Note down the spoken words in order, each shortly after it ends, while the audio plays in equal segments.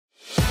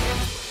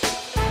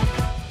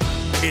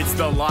It's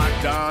the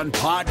Locked On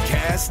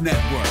Podcast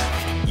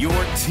Network, your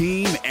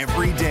team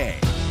every day.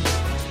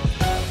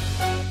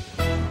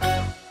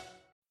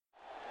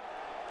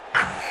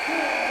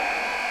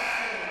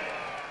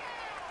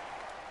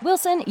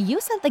 Wilson, you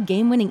sent the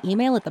game-winning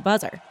email at the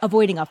buzzer,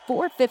 avoiding a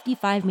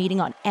 4:55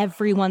 meeting on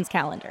everyone's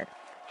calendar.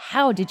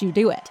 How did you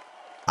do it?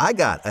 I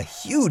got a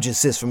huge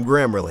assist from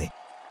Grammarly,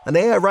 an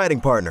AI writing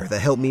partner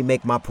that helped me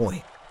make my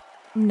point.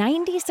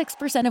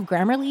 96% of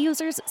Grammarly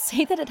users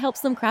say that it helps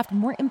them craft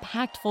more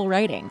impactful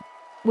writing.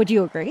 Would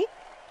you agree?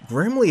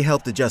 Grammarly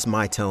helped adjust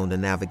my tone to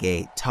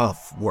navigate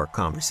tough work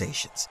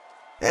conversations.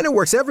 And it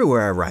works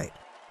everywhere I write,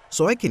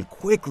 so I can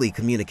quickly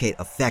communicate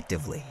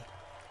effectively.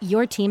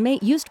 Your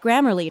teammate used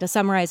Grammarly to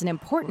summarize an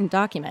important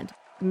document,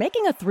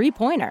 making a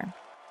 3-pointer.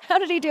 How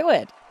did he do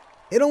it?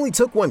 It only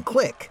took one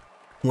click.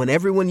 When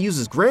everyone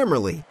uses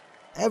Grammarly,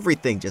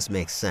 everything just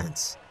makes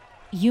sense.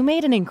 You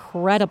made an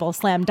incredible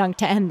slam dunk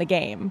to end the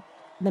game.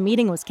 The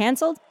meeting was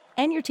canceled,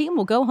 and your team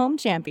will go home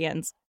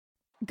champions.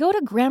 Go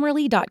to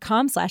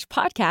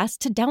Grammarly.com/podcast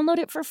to download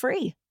it for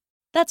free.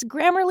 That's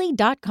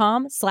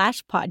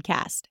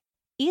Grammarly.com/podcast.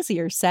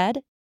 Easier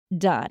said,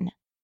 done.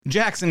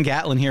 Jackson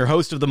Gatlin here,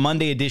 host of the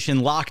Monday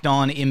edition Locked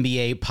On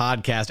NBA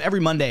podcast. Every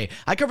Monday,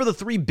 I cover the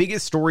 3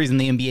 biggest stories in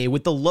the NBA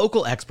with the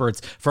local experts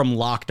from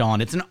Locked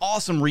On. It's an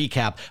awesome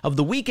recap of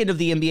the weekend of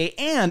the NBA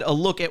and a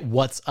look at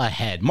what's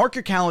ahead. Mark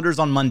your calendars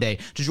on Monday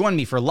to join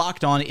me for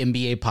Locked On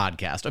NBA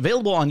podcast,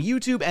 available on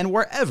YouTube and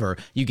wherever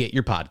you get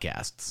your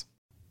podcasts.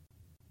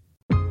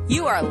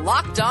 You are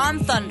Locked On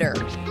Thunder,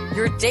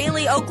 your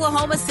daily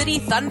Oklahoma City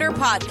Thunder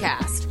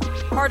podcast.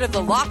 Part of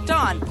the Locked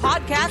On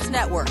Podcast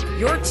Network,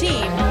 your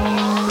team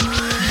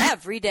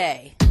every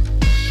day.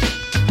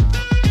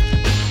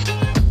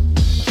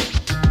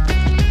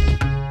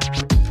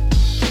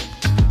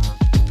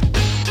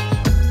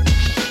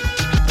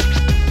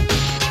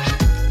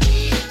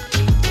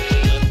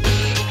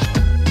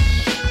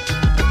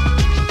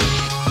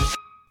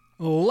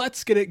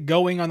 Let's get it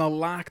going on the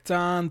Locked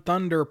On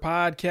Thunder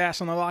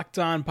podcast on the Locked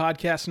On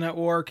Podcast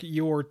Network,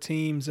 your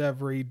teams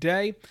every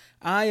day.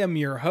 I am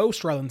your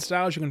host, Rylan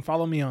Stiles. You can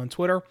follow me on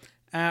Twitter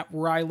at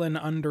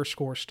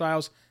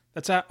Rylan_Stiles.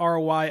 That's at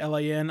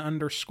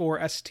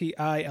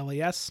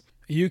RYLAN_STILES.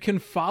 You can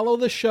follow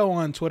the show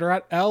on Twitter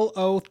at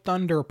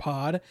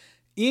LOThunderPod.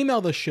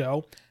 Email the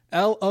show,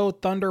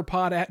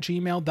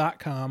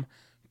 LOThunderPod@gmail.com.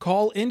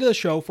 Call into the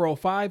show,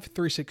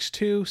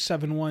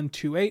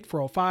 405-362-7128,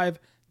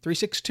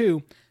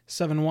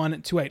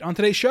 405-362-7128. On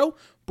today's show,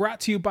 brought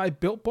to you by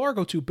Built Bar.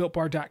 Go to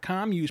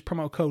BuiltBar.com. Use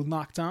promo code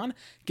LOCKEDON.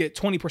 Get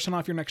 20%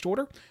 off your next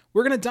order.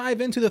 We're going to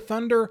dive into the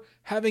Thunder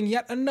having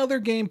yet another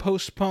game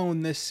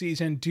postponed this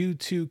season due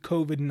to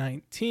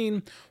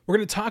COVID-19. We're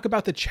going to talk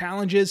about the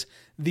challenges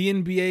the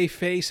NBA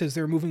face as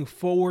they're moving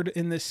forward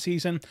in this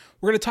season.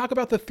 We're going to talk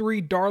about the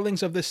 3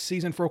 darlings of this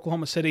season for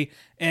Oklahoma City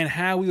and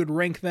how we would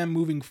rank them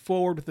moving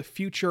forward with the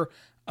future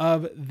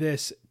of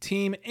this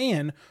team,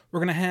 and we're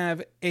going to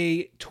have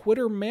a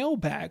Twitter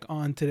mailbag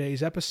on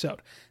today's episode.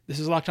 This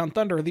is Locked On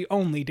Thunder, the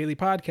only daily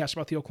podcast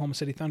about the Oklahoma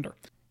City Thunder.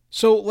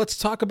 So let's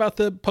talk about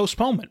the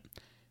postponement.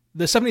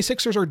 The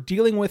 76ers are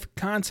dealing with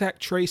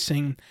contact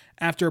tracing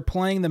after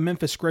playing the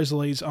Memphis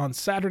Grizzlies on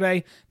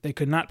Saturday. They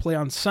could not play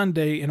on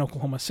Sunday in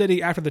Oklahoma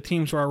City after the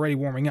teams were already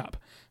warming up.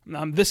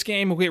 This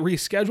game will get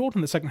rescheduled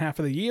in the second half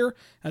of the year.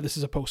 This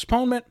is a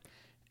postponement,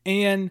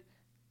 and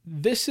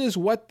this is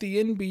what the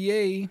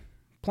NBA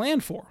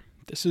planned for.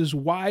 This is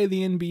why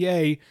the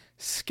NBA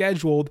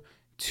scheduled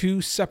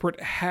 2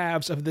 separate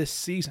halves of this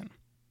season.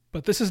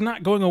 But this is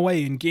not going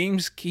away, and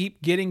games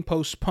keep getting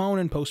postponed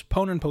and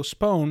postponed and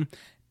postponed,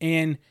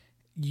 and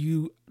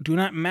you do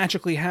not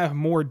magically have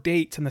more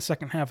dates in the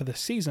second half of the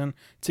season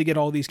to get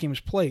all these games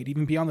played.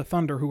 Even beyond the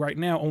Thunder, who right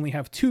now only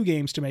have 2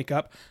 games to make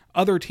up,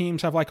 other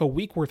teams have like a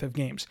week worth of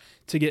games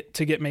to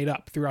get made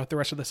up throughout the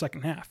rest of the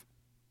second half.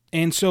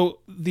 And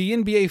so the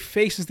NBA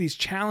faces these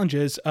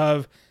challenges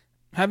of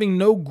having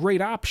no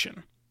great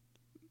option.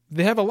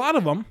 They have a lot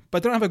of them,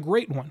 but they don't have a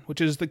great one,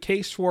 which is the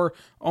case for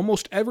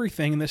almost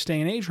everything in this day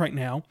and age right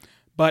now.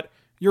 But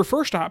your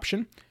first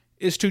option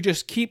is to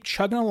just keep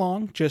chugging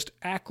along, just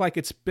act like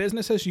it's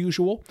business as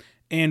usual,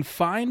 and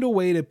find a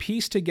way to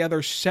piece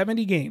together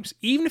 70 games.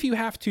 Even if you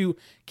have to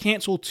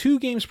cancel 2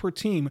 games per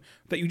team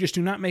that you just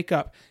do not make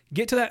up,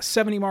 get to that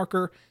 70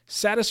 marker,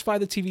 satisfy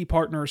the TV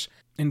partners,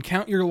 and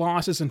count your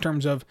losses in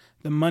terms of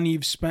the money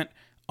you've spent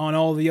on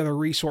all the other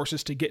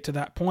resources to get to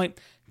that point.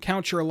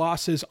 Count your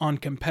losses on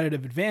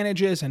competitive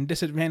advantages and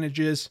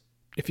disadvantages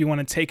if you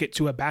want to take it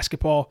to a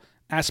basketball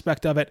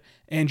aspect of it,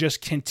 and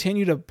just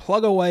continue to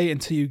plug away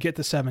until you get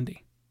to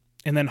 70,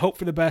 and then hope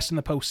for the best in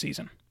the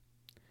postseason.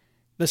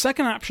 The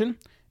second option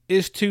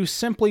is to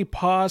simply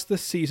pause the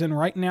season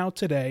right now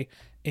today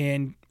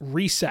and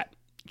reset.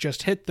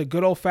 Just hit the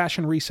good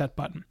old-fashioned reset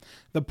button.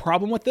 The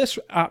problem with this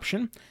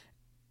option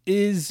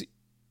is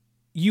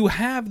you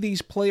have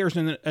these players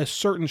in a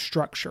certain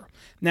structure.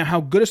 Now,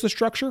 how good is the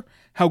structure?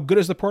 How good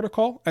is the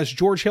protocol? As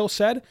George Hill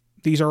said,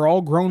 these are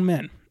all grown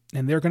men.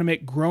 and they're going to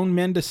make grown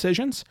men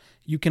decisions.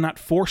 You cannot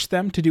force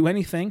them to do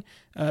anything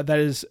that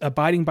is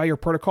abiding by your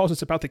protocols.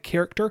 It's about the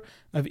character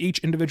of each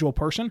individual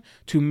person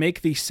to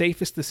make the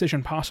safest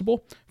decision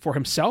possible for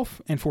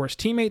himself and for his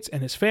teammates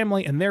and his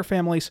family and their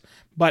families.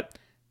 But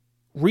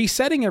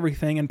resetting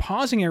everything and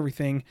pausing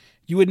everything,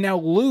 you would now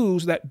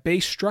lose that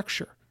base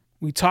structure.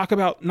 We talk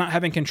about not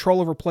having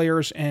control over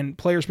players and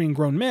players being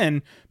grown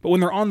men, but when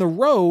they're on the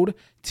road,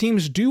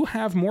 teams do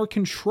have more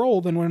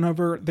control than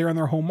whenever they're in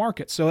their home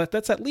market. So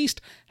that's at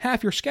least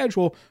half your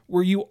schedule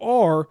where you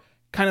are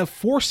kind of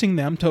forcing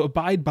them to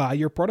abide by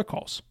your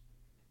protocols.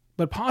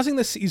 But pausing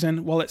the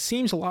season, while it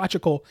seems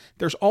logical,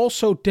 there's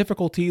also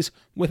difficulties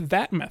with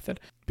that method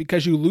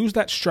because you lose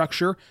that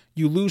structure,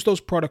 you lose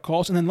those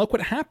protocols, and then look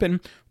what happened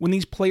when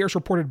these players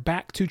reported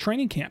back to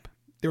training camp.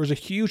 There was a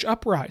huge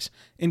uprise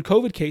in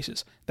COVID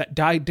cases that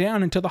died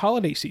down until the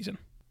holiday season.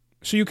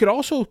 So you could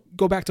also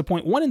go back to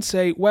point one and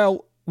say,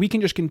 well, we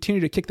can just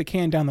continue to kick the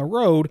can down the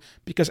road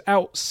because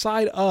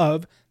outside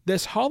of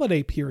this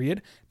holiday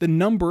period, the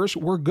numbers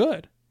were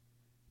good.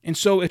 And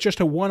so it's just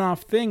a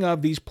one-off thing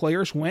of these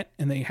players went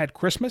and they had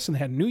Christmas and they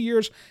had New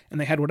Year's and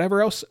they had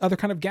whatever else, other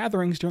kind of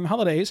gatherings during the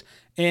holidays,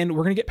 and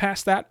we're going to get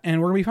past that and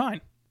we're going to be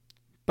fine.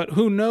 But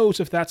who knows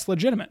if that's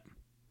legitimate?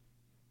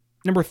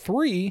 Number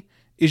 3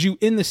 is you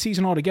end the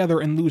season altogether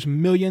and lose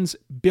millions,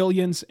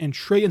 billions, and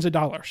trillions of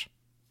dollars.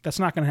 That's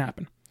not going to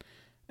happen.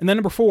 And then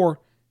number 4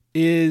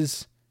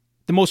 is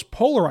the most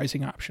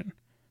polarizing option,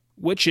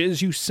 which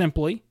is you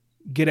simply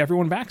get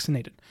everyone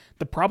vaccinated.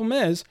 The problem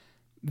is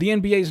the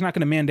NBA is not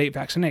going to mandate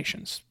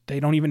vaccinations. They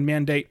don't even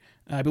mandate,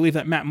 I believe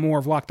that Matt Moore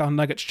of Locked On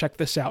Nuggets checked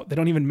this out. They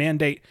don't even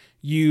mandate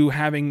you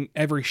having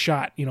every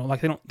shot. Like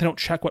they don't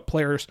check what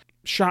players'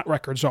 shot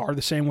records are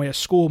the same way a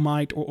school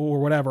might or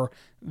whatever.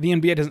 The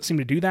NBA doesn't seem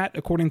to do that,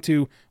 according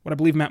to what I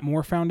believe Matt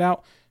Moore found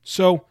out.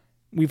 So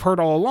we've heard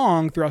all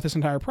along throughout this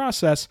entire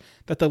process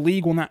that the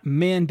league will not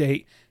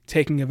mandate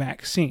taking a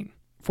vaccine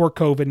for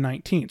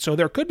COVID-19. So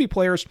there could be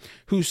players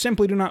who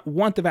simply do not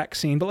want the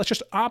vaccine, but let's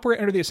just operate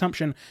under the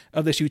assumption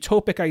of this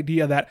utopic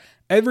idea that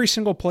every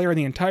single player in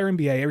the entire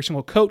NBA, every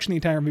single coach in the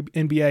entire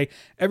NBA,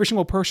 every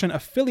single person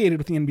affiliated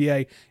with the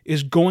NBA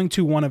is going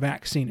to want a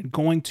vaccine and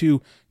going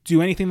to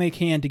do anything they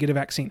can to get a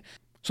vaccine.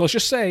 So let's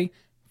just say,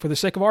 for the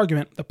sake of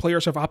argument, the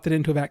players have opted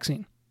into a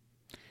vaccine.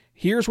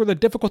 Here's where the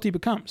difficulty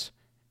becomes.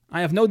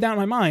 I have no doubt in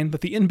my mind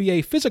that the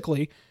NBA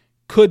physically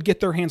could get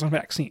their hands on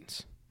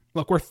vaccines.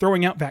 Look, we're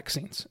throwing out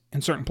vaccines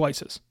in certain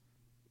places.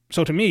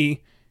 So to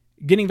me,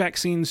 getting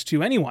vaccines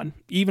to anyone,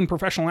 even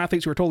professional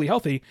athletes who are totally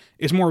healthy,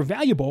 is more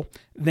valuable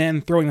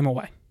than throwing them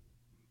away.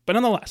 But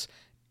nonetheless,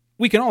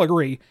 we can all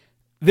agree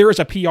there is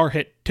a PR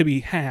hit to be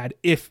had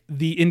if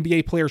the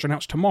NBA players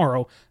announce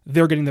tomorrow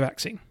they're getting the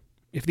vaccine.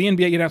 If the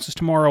NBA announces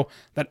tomorrow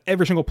that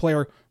every single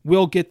player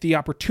will get the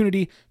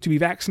opportunity to be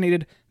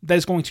vaccinated, that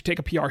is going to take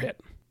a PR hit.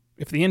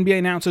 If the NBA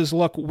announces,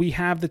 look, we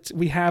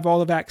have all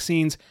the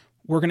vaccines,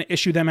 we're going to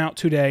issue them out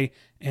today,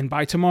 and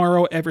by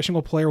tomorrow, every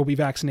single player will be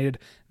vaccinated,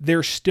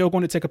 they're still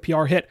going to take a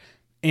PR hit.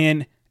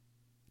 And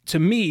to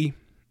me,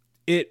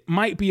 it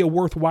might be a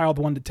worthwhile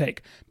one to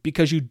take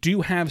because you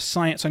do have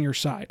science on your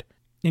side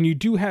and you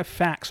do have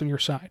facts on your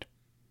side.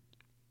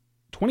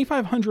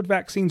 2,500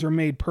 vaccines are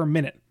made per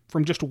minute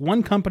from just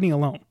one company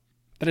alone.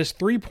 That is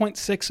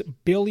 3.6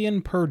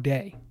 billion per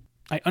day.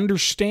 I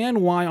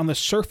understand why on the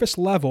surface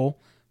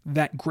level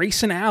that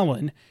Grayson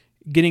Allen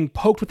getting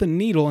poked with a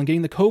needle and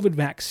getting the COVID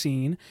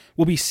vaccine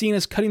will be seen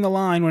as cutting the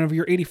line whenever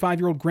your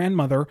 85-year-old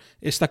grandmother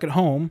is stuck at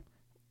home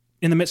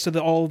in the midst of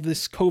all of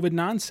this COVID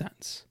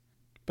nonsense.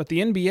 But the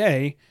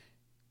NBA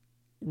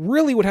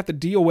really would have to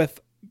deal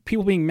with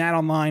people being mad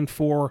online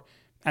for,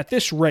 at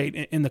this rate,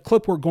 in the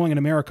clip we're going in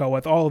America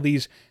with all of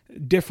these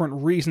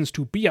different reasons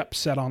to be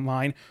upset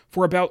online,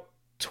 for about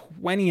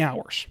 20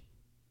 hours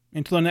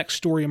until the next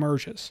story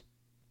emerges.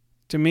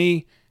 To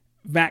me,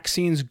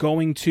 vaccines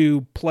going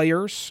to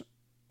players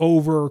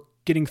over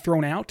getting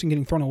thrown out and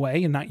getting thrown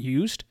away and not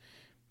used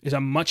is a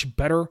much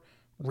better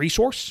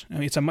resource. I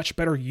mean, it's a much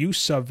better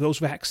use of those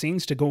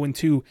vaccines to go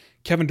into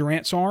Kevin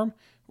Durant's arm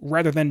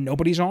rather than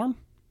nobody's arm.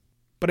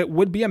 But it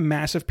would be a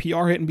massive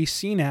PR hit and be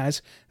seen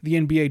as the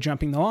NBA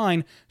jumping the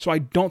line. So I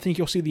don't think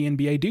you'll see the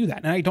NBA do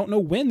that. And I don't know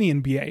when the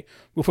NBA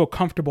will feel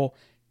comfortable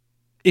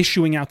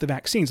issuing out the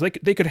vaccines. Like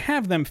they could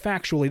have them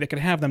factually, they could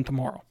have them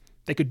tomorrow.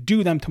 They could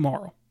do them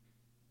tomorrow.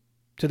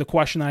 To the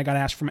question that I got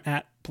asked from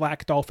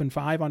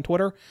 @BlackDolphin5 on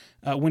Twitter,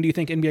 when do you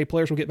think NBA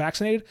players will get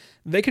vaccinated?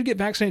 They could get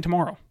vaccinated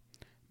tomorrow,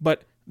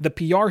 but the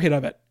PR hit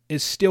of it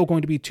is still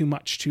going to be too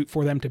much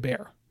for them to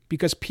bear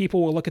because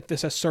people will look at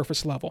this as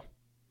surface level.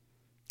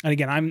 And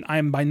again,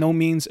 I'm by no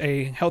means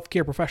a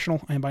healthcare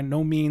professional. I am by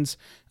no means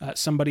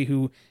somebody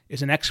who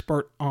is an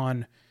expert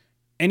on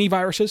any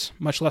viruses,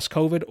 much less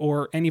COVID,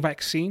 or any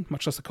vaccine,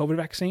 much less the COVID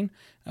vaccine.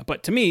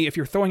 But to me, if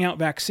you're throwing out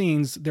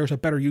vaccines, there's a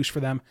better use for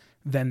them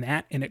than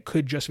that, and it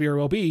could just very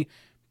well be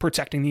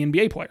protecting the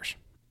NBA players.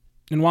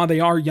 And while they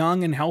are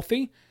young and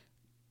healthy,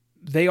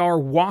 they are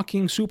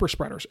walking super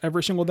spreaders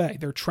every single day.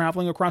 They're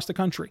traveling across the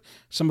country.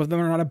 Some of them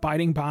are not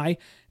abiding by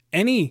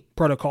any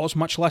protocols,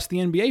 much less the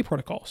NBA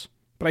protocols.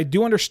 but I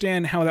do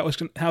understand how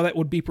that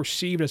would be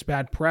perceived as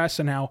bad press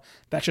and how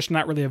that's just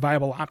not really a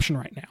viable option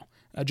right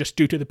now, just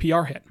due to the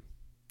PR hit.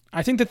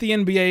 I think that the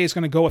NBA is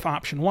going to go with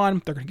option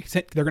one. They're going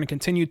to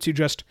continue to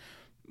just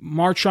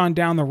march on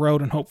down the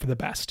road and hope for the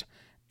best.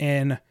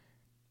 And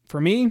for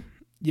me,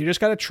 you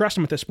just got to trust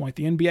them at this point.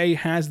 The NBA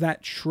has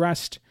that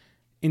trust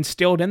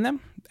instilled in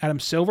them. Adam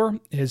Silver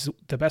is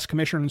the best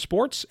commissioner in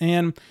sports,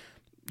 and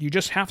you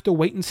just have to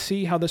wait and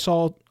see how this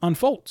all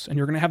unfolds. And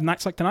you're going to have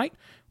nights like tonight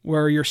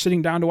where you're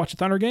sitting down to watch a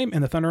Thunder game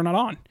and the Thunder are not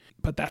on.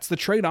 But that's the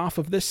trade-off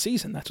of this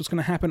season. That's what's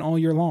going to happen all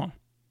year long.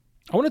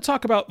 I want to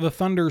talk about the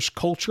Thunder's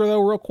culture,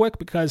 though, real quick,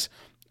 because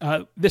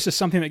this is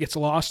something that gets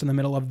lost in the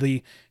middle of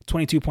the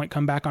 22-point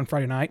comeback on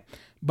Friday night.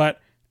 But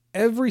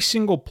every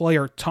single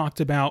player talked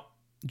about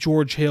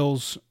George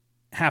Hill's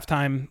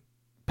halftime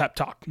pep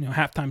talk,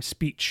 halftime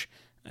speech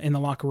in the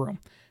locker room.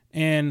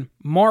 And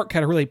Mark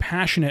had a really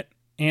passionate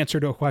answer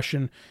to a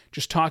question,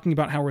 just talking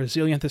about how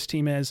resilient this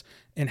team is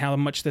and how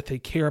much that they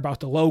care about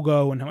the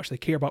logo and how much they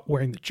care about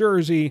wearing the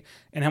jersey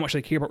and how much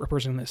they care about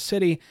representing the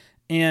city.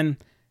 And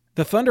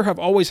the Thunder have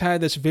always had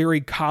this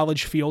very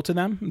college feel to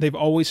them. They've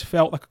always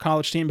felt like a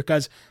college team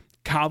because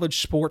college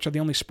sports are the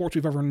only sports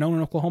we've ever known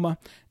in Oklahoma.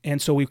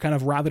 And so we've kind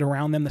of rallied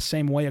around them the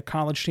same way a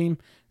college team,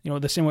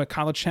 the same way a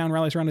college town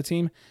rallies around a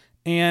team.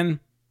 And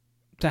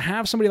to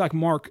have somebody like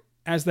Mark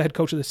as the head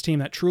coach of this team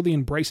that truly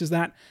embraces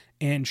that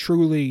and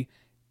truly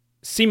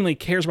seemingly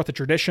cares about the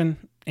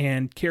tradition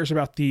and cares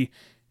about the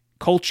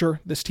culture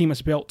this team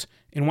has built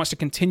and wants to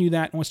continue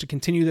that and wants to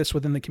continue this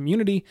within the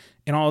community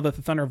and all that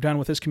the Thunder have done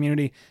with this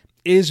community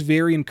is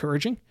very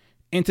encouraging.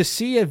 And to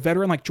see a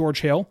veteran like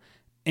George Hill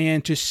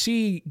and to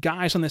see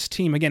guys on this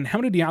team, again,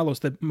 Hamidou Diallo is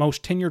the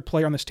most tenured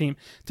player on this team,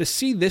 to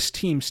see this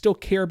team still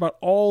care about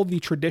all the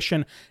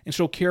tradition and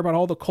still care about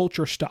all the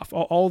culture stuff,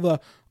 all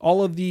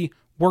of the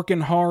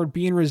working hard,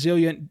 being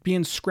resilient,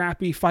 being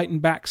scrappy, fighting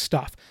back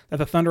stuff that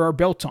the Thunder are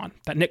built on,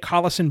 that Nick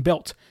Collison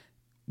built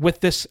with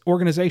this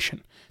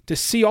organization. To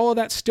see all of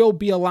that still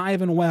be alive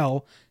and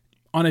well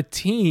on a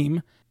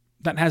team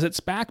that has its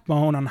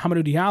backbone on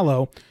Hamidou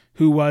Diallo,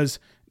 who was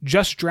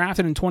just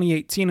drafted in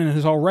 2018 and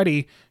is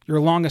already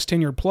your longest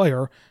tenured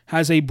player,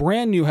 has a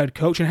brand new head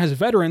coach and has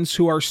veterans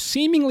who are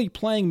seemingly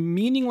playing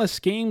meaningless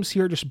games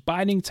here, just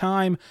biding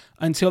time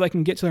until they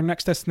can get to their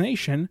next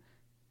destination.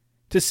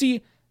 To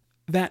see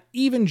that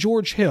even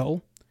George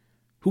Hill,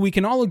 who we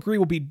can all agree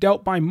will be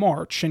dealt by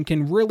March and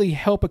can really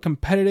help a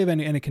competitive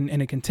and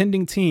a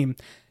contending team,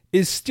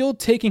 is still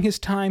taking his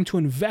time to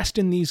invest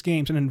in these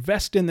games and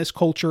invest in this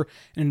culture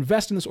and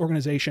invest in this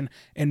organization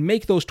and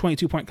make those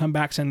 22-point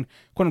comebacks and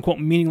quote-unquote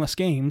meaningless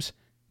games.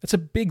 That's a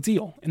big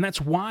deal. And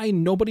that's why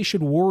nobody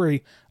should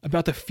worry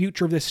about the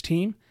future of this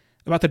team,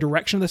 about the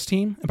direction of this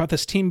team, about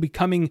this team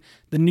becoming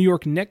the New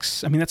York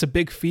Knicks. I mean, that's a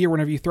big fear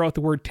whenever you throw out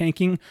the word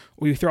tanking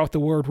or you throw out the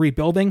word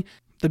rebuilding.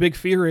 The big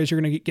fear is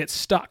you're going to get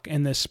stuck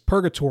in this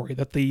purgatory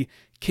that the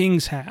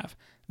Kings have,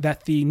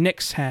 that the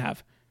Knicks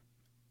have.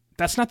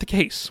 That's not the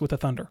case with the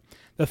Thunder.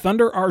 The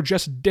Thunder are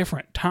just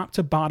different, top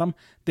to bottom.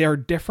 They are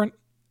different.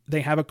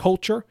 They have a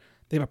culture.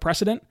 They have a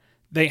precedent.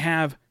 They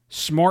have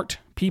smart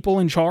people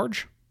in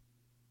charge.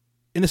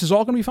 And this is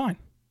all going to be fine.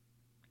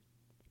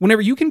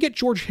 Whenever you can get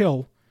George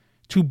Hill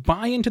to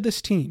buy into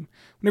this team,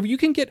 whenever you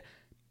can get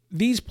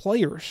these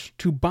players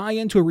to buy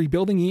into a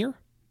rebuilding year,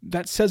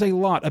 that says a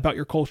lot about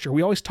your culture.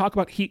 We always talk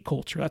about heat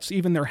culture. That's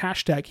even their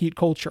hashtag, heat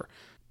culture.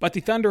 But the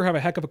Thunder have a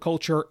heck of a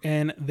culture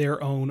in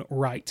their own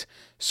right.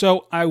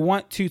 So I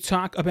want to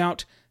talk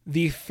about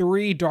the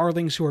three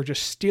darlings who are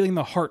just stealing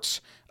the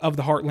hearts of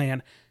the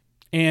Heartland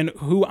and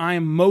who I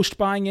am most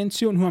buying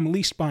into and who I'm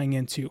least buying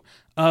into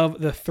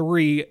of the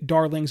three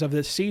darlings of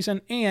this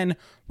season. And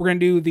we're going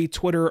to do the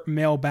Twitter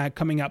mailbag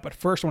coming up. But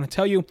first, I want to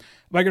tell you,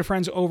 my good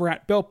friends over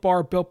at Built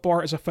Bar. Built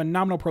Bar is a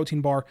phenomenal protein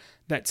bar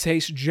that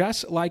tastes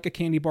just like a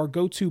candy bar.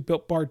 Go to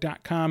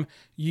BuiltBar.com.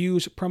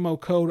 Use promo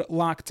code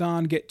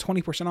LOCKEDON. Get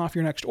 20% off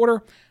your next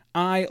order.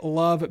 I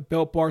love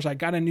Built Bars. I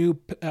got a new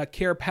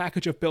care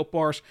package of Built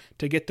Bars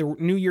to get the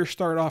new year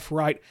started off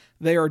right.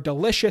 They are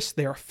delicious.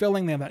 They are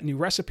filling. They have that new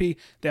recipe.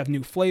 They have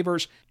new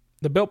flavors.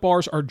 The Built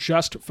Bars are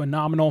just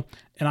phenomenal,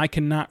 and I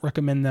cannot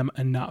recommend them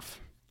enough.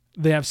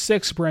 They have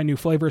 6 brand new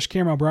flavors: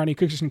 caramel brownie,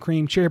 cookies and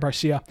cream, cherry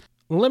barcia,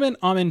 lemon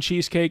almond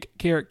cheesecake,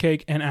 carrot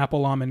cake, and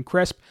apple almond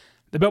crisp.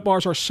 The Built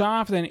Bars are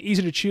soft and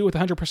easy to chew with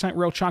 100%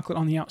 real chocolate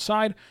on the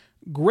outside.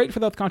 Great for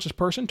the health-conscious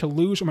person to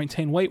lose or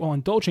maintain weight while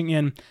indulging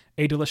in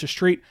a delicious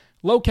treat.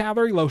 Low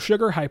calorie, low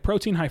sugar, high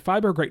protein, high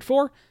fiber, great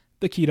for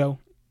the keto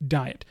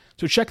diet.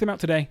 So check them out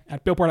today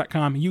at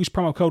BuiltBar.com. Use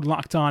promo code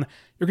LOCKEDON.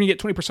 You're going to get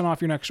 20% off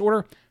your next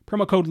order.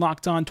 Promo code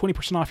LOCKEDON,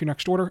 20% off your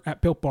next order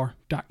at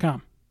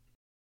BuiltBar.com.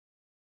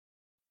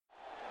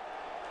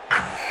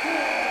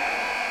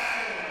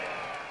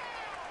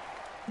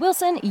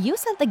 Wilson, you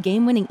sent the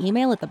game-winning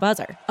email at the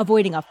buzzer,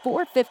 avoiding a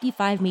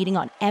 4:55 meeting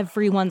on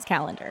everyone's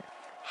calendar.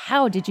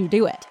 How did you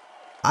do it?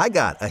 I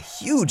got a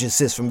huge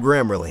assist from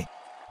Grammarly,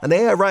 an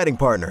AI writing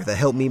partner that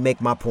helped me make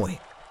my point.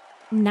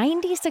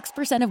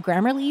 96% of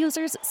Grammarly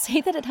users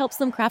say that it helps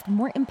them craft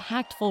more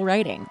impactful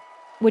writing.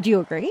 Would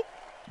you agree?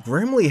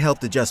 Grammarly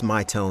helped adjust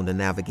my tone to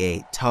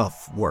navigate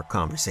tough work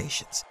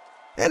conversations.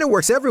 And it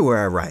works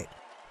everywhere I write,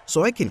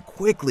 so I can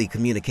quickly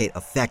communicate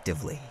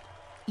effectively.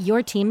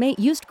 Your teammate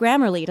used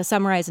Grammarly to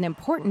summarize an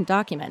important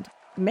document,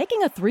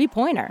 making a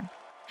 3-pointer.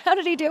 How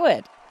did he do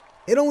it?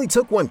 It only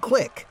took one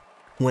click.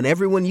 When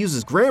everyone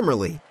uses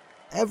Grammarly,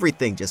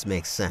 everything just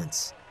makes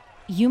sense.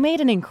 You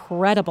made an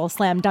incredible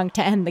slam dunk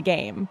to end the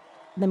game.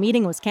 The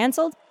meeting was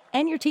canceled,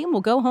 and your team will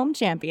go home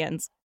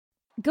champions.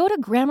 Go to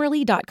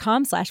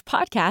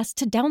Grammarly.com/podcast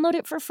to download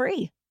it for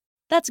free.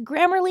 That's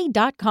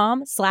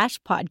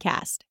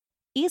Grammarly.com/podcast.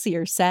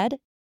 Easier said,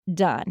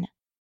 done.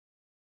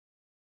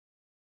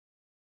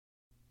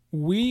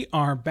 We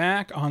are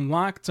back on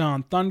Locked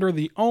On Thunder,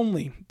 the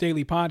only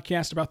daily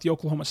podcast about the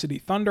Oklahoma City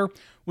Thunder.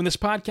 When this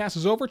podcast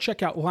is over,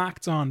 check out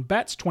Locked On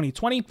Bets.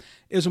 2020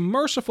 is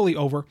mercifully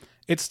over.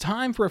 It's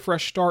time for a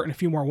fresh start and a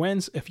few more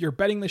wins. If you're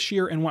betting this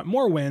year and want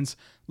more wins,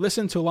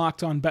 listen to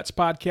Locked On Bets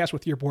podcast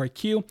with your boy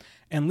Q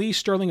and Lee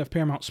Sterling of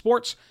Paramount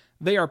Sports.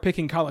 They are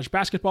picking college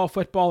basketball,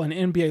 football, and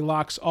NBA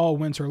locks all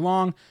winter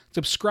long.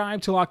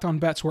 Subscribe to Locked On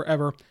Bets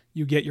wherever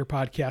you get your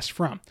podcast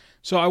from.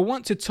 So I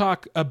want to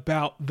talk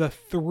about the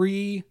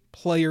 3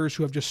 players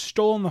who have just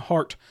stolen the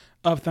heart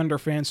of Thunder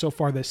fans so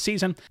far this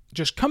season,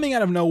 just coming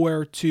out of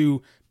nowhere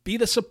to be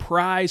the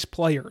surprise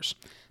players.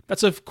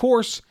 That's, of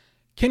course,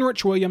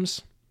 Kenrich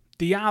Williams,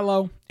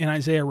 Diallo, and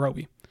Isaiah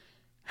Roby.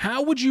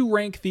 How would you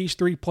rank these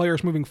 3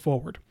 players moving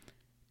forward?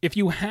 If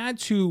you had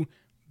to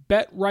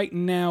bet right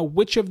now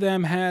which of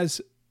them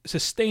has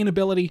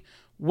sustainability,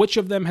 which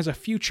of them has a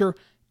future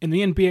in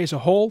the NBA as a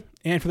whole,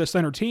 and for the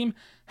Thunder team,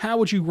 how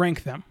would you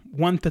rank them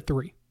 1 to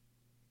 3?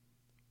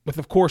 With,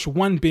 of course,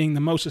 1 being the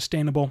most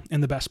sustainable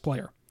and the best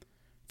player.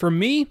 For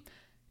me,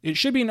 it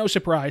should be no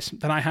surprise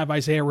that I have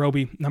Isaiah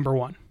Roby number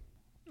 1.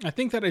 I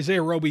think that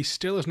Isaiah Roby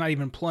still is not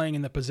even playing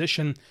in the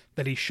position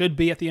that he should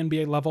be at the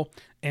NBA level,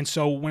 and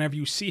so whenever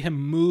you see him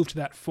move to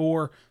that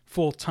 4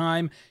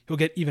 full-time, he'll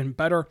get even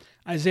better.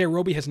 Isaiah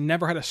Roby has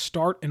never had a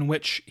start in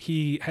which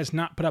he has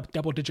not put up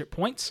double-digit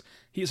points.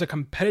 He is a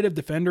competitive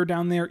defender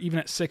down there, even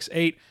at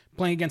 6'8",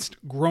 playing against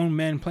grown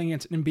men, playing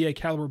against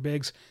NBA-caliber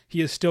bigs.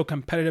 He is still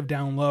competitive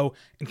down low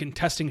and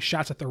contesting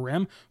shots at the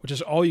rim, which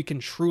is all you can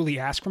truly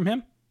ask from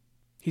him.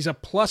 He's a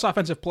plus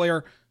offensive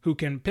player who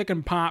can pick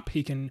and pop.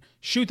 He can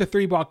shoot the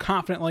 3-ball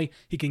confidently.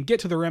 He can get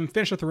to the rim,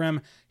 finish at the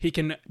rim. He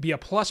can be a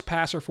plus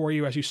passer for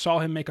you, as you saw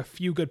him make a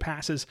few good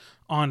passes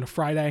on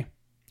Friday.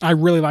 I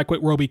really like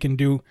what Roby can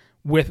do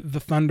with the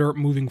Thunder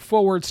moving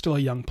forward. Still a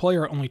young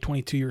player, only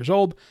 22 years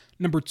old.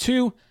 Number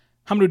 2,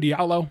 Hamidou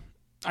Diallo.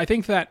 I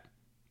think that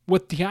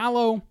with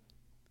Diallo,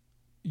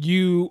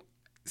 you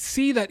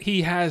see that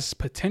he has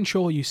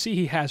potential. You see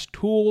he has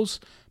tools.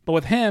 But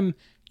with him,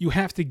 you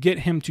have to get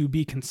him to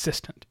be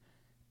consistent.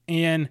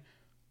 And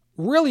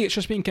really, it's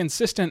just being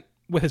consistent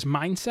with his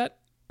mindset.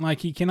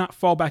 Like, he cannot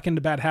fall back into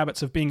bad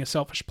habits of being a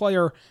selfish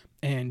player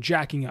and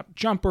jacking up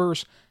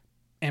jumpers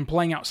and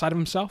playing outside of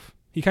himself.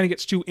 He kind of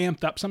gets too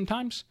amped up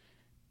sometimes.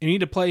 You need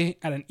to play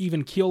at an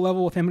even keel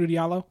level with Hamidou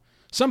Diallo.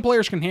 Some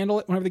players can handle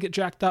it whenever they get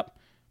jacked up.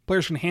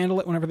 Players can handle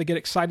it whenever they get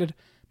excited.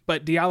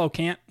 But Diallo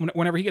can't.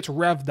 Whenever he gets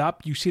revved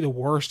up, you see the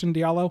worst in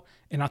Diallo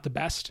and not the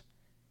best.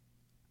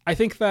 I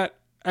think that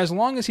as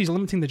long as he's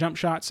limiting the jump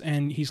shots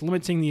and he's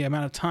limiting the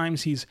amount of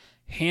times he's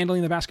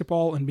handling the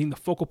basketball and being the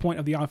focal point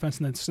of the offense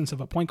in the sense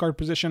of a point guard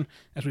position,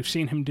 as we've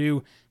seen him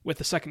do with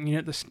the second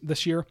unit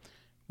this year,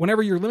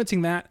 whenever you're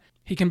limiting that,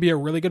 he can be a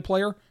really good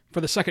player for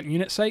the second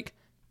unit's sake.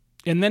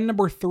 And then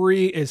number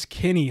 3 is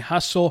Kenny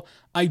Hustle.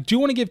 I do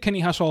want to give Kenny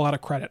Hustle a lot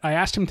of credit. I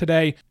asked him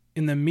today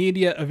in the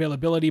media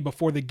availability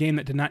before the game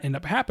that did not end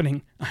up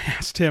happening. I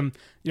asked him,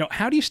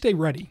 how do you stay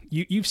ready?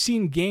 You've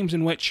seen games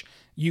in which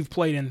you've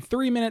played in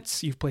 3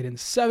 minutes, you've played in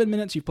 7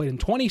 minutes, you've played in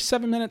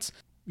 27 minutes.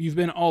 You've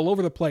been all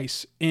over the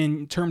place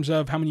in terms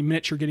of how many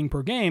minutes you're getting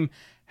per game.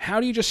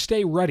 How do you just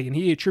stay ready? And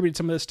he attributed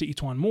some of this to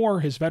Etuan Moore,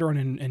 his veteran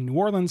in New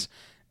Orleans.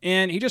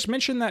 And he just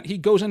mentioned that he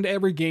goes into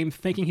every game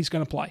thinking he's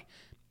going to play.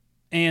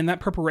 And that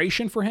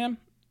preparation for him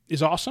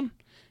is awesome.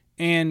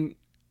 And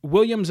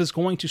Williams is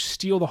going to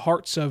steal the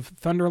hearts of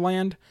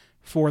Thunderland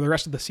for the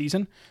rest of the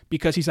season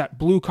because he's that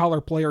blue-collar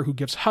player who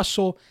gives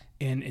hustle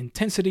and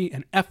intensity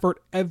and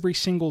effort every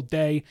single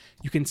day.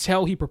 You can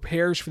tell he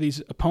prepares for these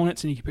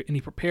opponents and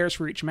he prepares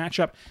for each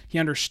matchup. He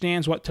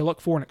understands what to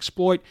look for and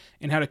exploit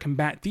and how to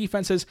combat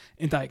defenses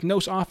and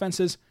diagnose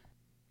offenses.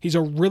 He's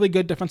a really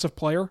good defensive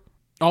player.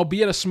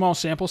 Albeit a small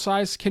sample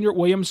size, Kenrich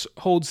Williams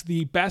holds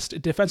the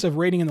best defensive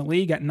rating in the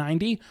league at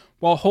 90,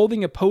 while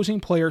holding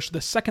opposing players to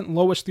the second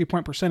lowest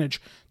three-point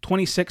percentage,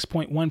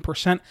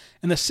 26.1%,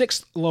 and the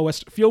sixth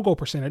lowest field goal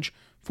percentage,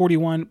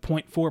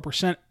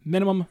 41.4%,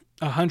 minimum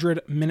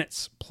 100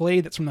 minutes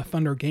played. That's from the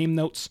Thunder game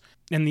notes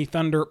and the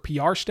Thunder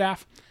PR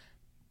staff.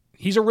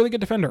 He's a really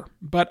good defender,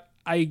 but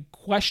I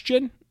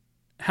question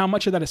how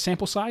much of that is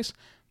sample size.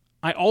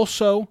 I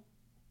also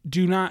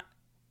do not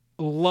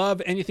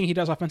love anything he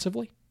does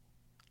offensively.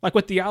 Like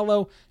with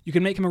Diallo, you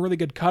can make him a really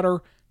good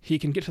cutter. He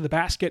can get to the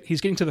basket. He's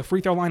getting to the free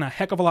throw line a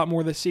heck of a lot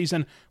more this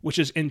season, which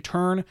is in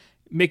turn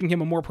making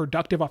him a more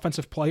productive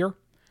offensive player.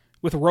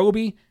 With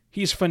Roby,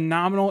 he's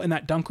phenomenal in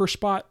that dunker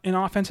spot in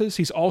offenses.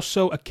 He's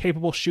also a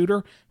capable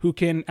shooter who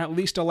can at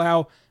least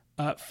allow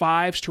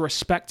fives to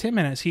respect him.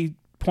 And as he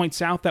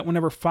points out, that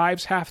whenever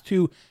fives have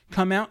to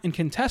come out and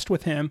contest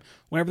with him,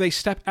 whenever they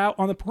step out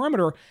on the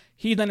perimeter,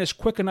 he then is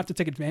quick enough to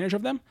take advantage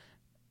of them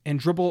and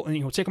dribble,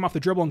 and take them off the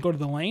dribble and go to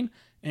the lane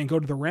and go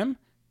to the rim.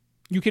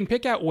 You can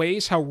pick out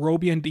ways how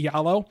Roby and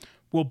Diallo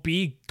will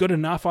be good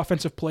enough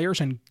offensive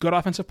players and good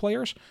offensive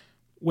players.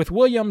 With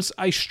Williams,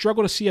 I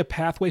struggle to see a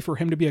pathway for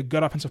him to be a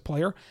good offensive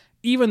player,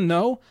 even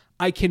though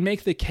I can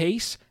make the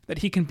case that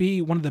he can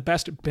be one of the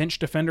best bench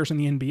defenders in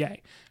the NBA.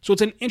 So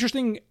it's an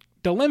interesting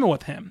dilemma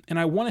with him, and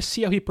I want to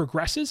see how he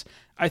progresses.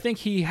 I think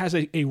he has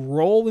a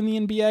role in the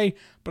NBA,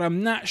 but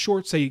I'm not sure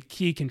it's a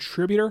key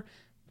contributor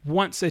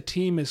once a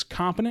team is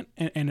competent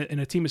and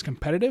a team is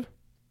competitive.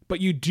 But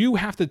you do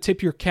have to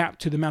tip your cap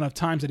to the amount of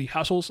times that he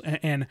hustles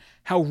and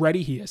how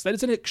ready he is. That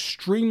is an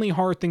extremely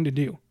hard thing to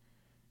do.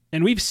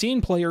 And we've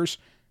seen players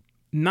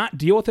not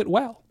deal with it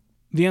well.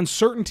 The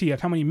uncertainty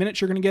of how many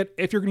minutes you're going to get,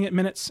 if you're going to get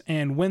minutes,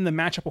 and when the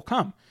matchup will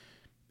come.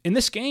 In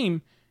this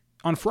game,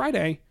 on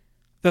Friday,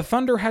 the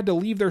Thunder had to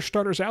leave their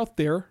starters out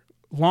there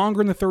longer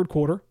in the third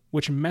quarter,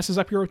 which messes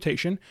up your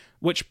rotation,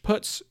 which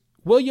puts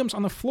Williams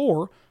on the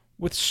floor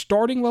with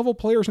starting level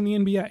players in the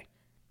NBA.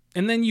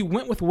 And then you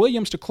went with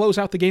Williams to close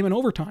out the game in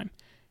overtime.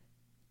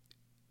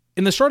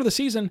 In the start of the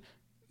season,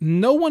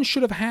 no one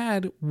should have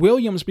had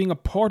Williams being a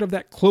part of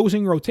that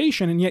closing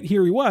rotation, and yet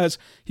here he was.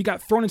 He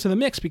got thrown into the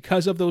mix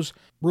because of those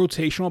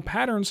rotational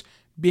patterns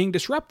being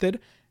disrupted,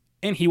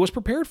 and he was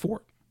prepared for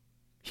it.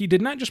 He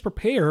did not just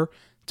prepare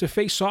to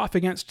face off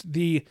against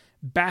the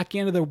back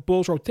end of the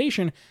Bulls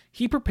rotation.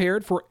 He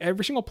prepared for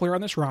every single player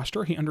on this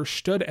roster. He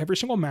understood every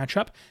single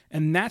matchup,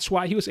 and that's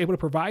why he was able to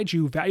provide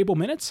you valuable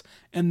minutes,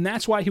 and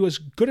that's why he was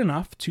good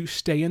enough to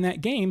stay in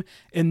that game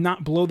and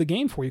not blow the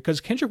game for you. Because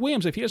Kendrick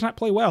Williams, if he does not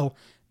play well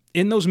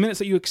in those minutes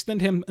that you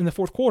extend him in the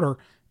fourth quarter,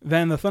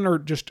 then the Thunder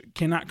just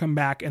cannot come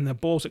back, and the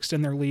Bulls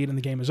extend their lead, and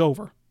the game is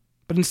over.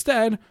 But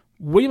instead,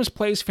 Williams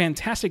plays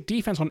fantastic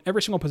defense on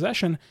every single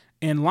possession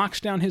and locks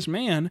down his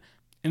man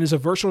and is a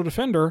versatile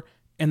defender,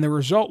 and the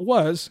result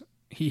was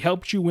he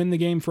helped you win the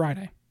game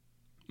Friday.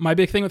 My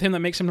big thing with him that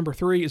makes him number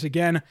 3 is,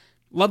 again,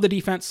 love the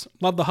defense,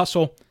 love the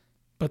hustle,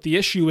 but the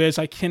issue is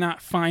I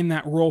cannot find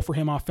that role for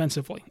him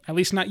offensively, at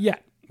least not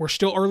yet. We're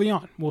still early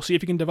on. We'll see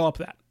if he can develop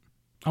that.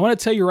 I want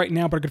to tell you right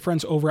now about our good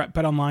friends over at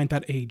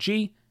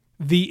betonline.ag.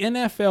 The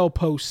NFL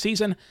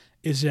postseason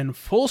is in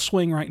full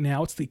swing right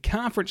now. It's the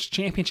conference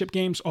championship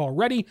games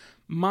already.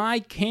 My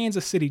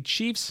Kansas City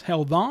Chiefs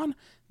held on.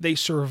 They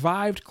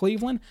survived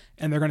Cleveland,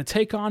 and they're going to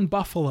take on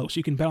Buffalo. So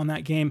you can bet on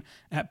that game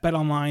at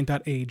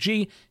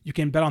betonline.ag. You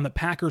can bet on the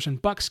Packers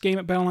and Bucks game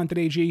at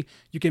betonline.ag.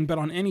 You can bet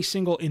on any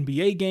single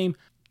NBA game,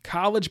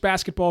 college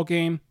basketball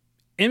game,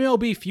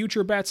 MLB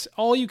future bets,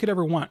 all you could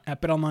ever want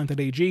at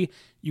betonline.ag.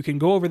 You can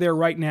go over there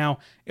right now.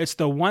 It's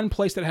the one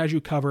place that has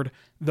you covered,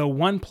 the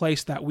one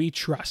place that we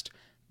trust.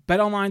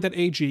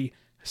 betonline.ag.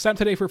 Sign up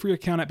today for a free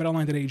account at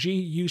betonline.ag.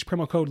 Use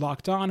promo code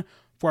LOCKEDON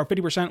for our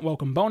 50%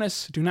 welcome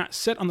bonus. Do not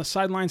sit on the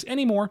sidelines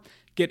anymore.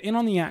 Get in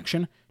on the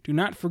action. Do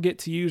not forget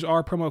to use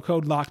our promo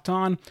code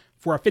LOCKEDON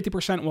for our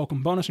 50%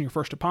 welcome bonus on your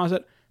first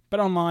deposit.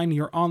 BetOnline,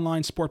 your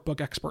online sportbook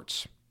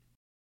experts.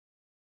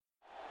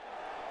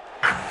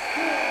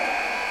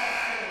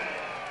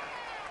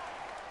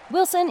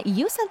 Wilson,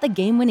 you sent the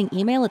game-winning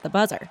email at the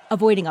buzzer,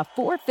 avoiding a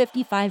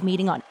 4:55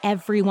 meeting on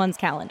everyone's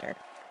calendar.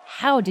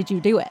 How did you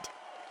do it?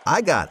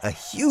 I got a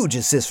huge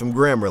assist from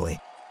Grammarly,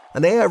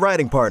 an AI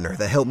writing partner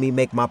that helped me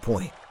make my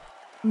point.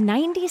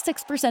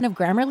 96% of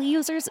Grammarly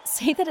users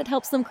say that it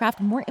helps them craft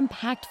more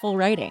impactful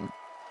writing.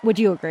 Would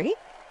you agree?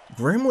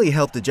 Grammarly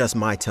helped adjust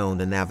my tone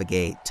to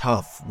navigate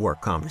tough work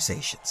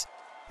conversations.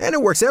 And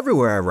it works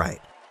everywhere I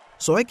write,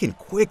 so I can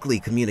quickly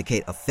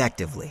communicate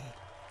effectively.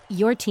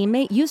 Your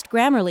teammate used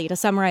Grammarly to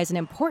summarize an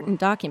important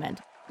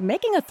document,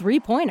 making a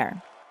 3-pointer.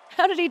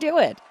 How did he do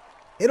it?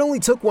 It only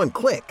took one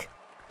click.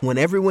 When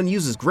everyone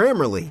uses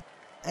Grammarly,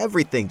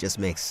 everything just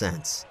makes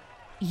sense.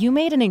 You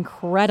made an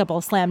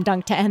incredible slam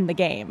dunk to end the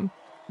game.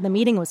 The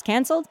meeting was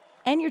canceled,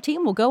 and your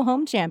team will go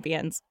home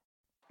champions.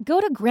 Go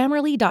to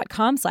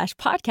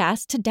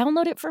Grammarly.com/podcast to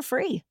download it for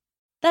free.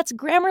 That's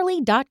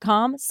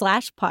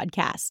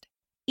Grammarly.com/podcast.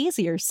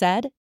 Easier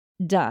said,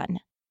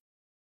 done.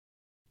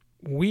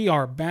 We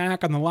are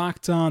back on the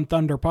Locked On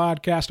Thunder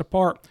podcast, a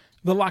part of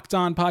the Locked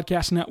On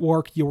Podcast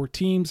Network, your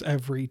teams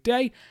every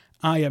day.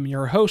 I am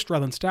your host,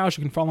 Rylan Stiles.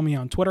 You can follow me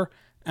on Twitter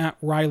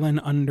at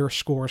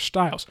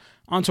Rylan_Stiles.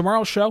 On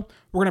tomorrow's show,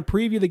 we're going to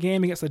preview the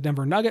game against the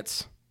Denver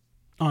Nuggets.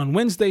 On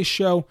Wednesday's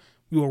show,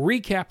 we will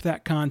recap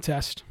that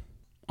contest.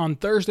 On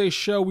Thursday's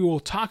show, we will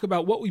talk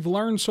about what we've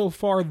learned so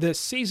far this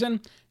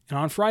season. And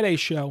on Friday's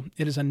show,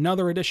 it is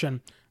another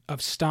edition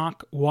of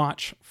Stock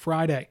Watch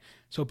Friday.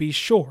 So be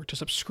sure to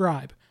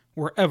subscribe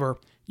wherever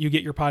you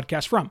get your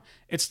podcast from.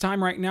 It's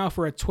time right now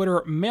for a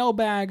Twitter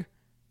mailbag.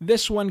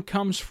 This one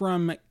comes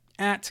from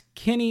at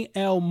Kenny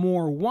L.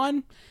 Moore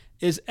 1.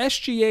 Is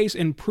SGA's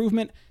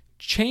improvement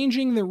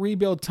changing the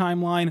rebuild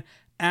timeline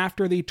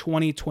after the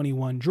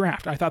 2021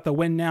 draft. I thought the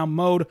win now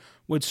mode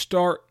would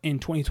start in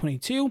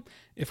 2022.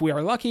 If we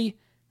are lucky,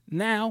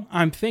 now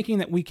I'm thinking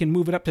that we can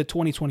move it up to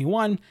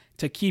 2021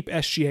 to keep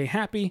SGA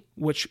happy,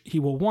 which he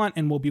will want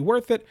and will be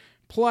worth it,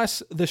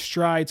 plus the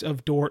strides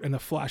of Dort and the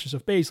flashes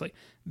of Bazley.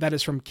 That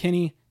is from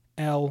Kenny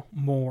L.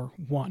 Moore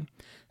 1.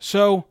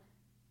 So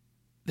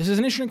this is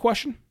an interesting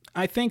question.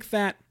 I think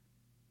that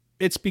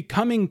it's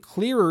becoming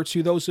clearer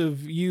to those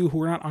of you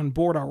who are not on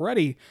board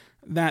already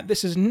that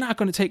this is not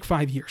going to take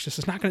 5 years. This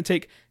is not going to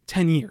take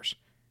 10 years.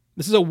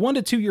 This is a 1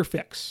 to 2 year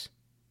fix.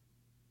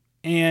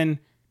 And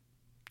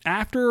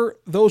after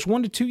those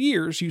 1 to 2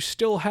 years, you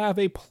still have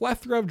a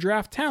plethora of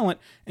draft talent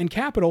and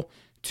capital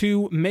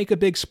to make a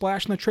big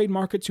splash in the trade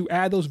market to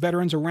add those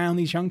veterans around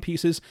these young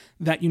pieces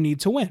that you need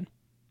to win.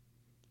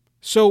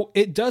 So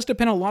it does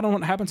depend a lot on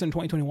what happens in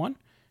 2021.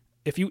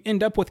 If you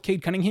end up with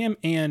Cade Cunningham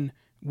and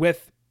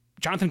with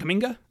Jonathan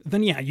Kuminga,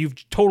 then yeah,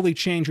 you've totally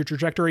changed your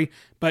trajectory.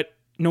 But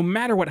no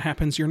matter what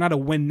happens, you're not a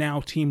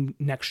win-now team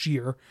next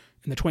year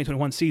in the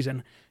 2021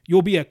 season.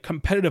 You'll be a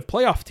competitive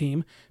playoff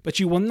team, but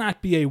you will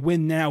not be a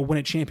win-now, win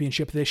a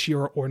championship this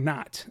year or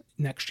not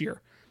next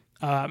year.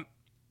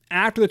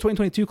 After the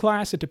 2022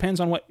 class, it depends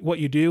on what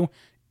you do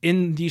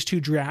in these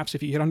two drafts,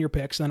 if you hit on your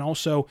picks. Then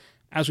also,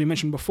 as we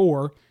mentioned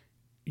before,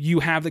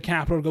 you have the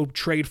capital to go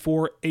trade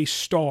for a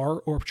star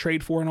or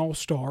trade for an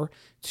all-star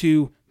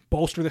to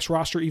bolster this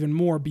roster even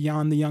more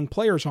beyond the young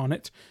players on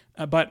it.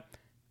 But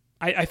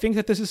I think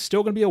that this is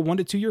still going to be a 1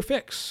 to 2 year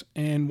fix,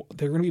 and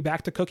they're going to be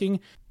back to cooking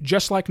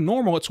just like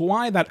normal. It's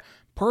why that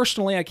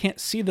personally I can't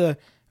see the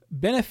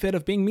benefit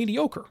of being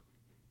mediocre.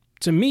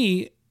 To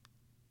me,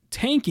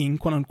 tanking,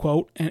 quote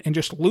unquote, and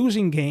just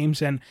losing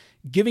games and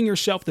giving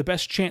yourself the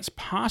best chance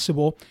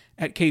possible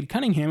at Cade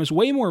Cunningham is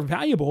way more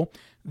valuable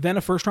than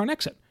a first round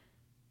exit.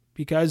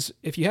 Because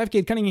if you have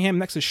Cade Cunningham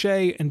next to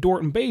Shea and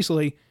Dort and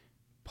Bazley,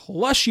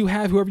 plus you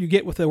have whoever you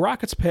get with the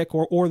Rockets pick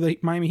or the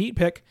Miami Heat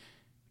pick,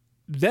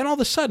 then all of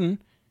a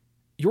sudden,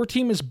 your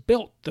team is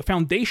built. The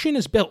foundation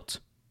is built.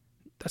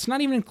 That's not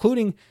even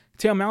including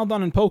Theo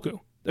Maledon and Poku.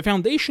 The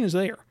foundation is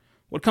there.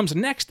 What comes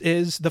next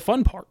is the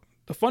fun part.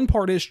 The fun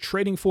part is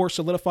trading for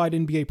solidified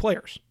NBA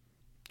players.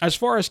 As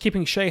far as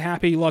keeping Shea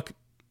happy, look,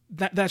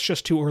 that's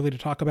just too early to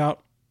talk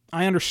about.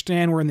 I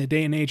understand we're in the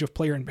day and age of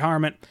player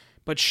empowerment,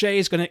 but Shea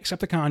is going to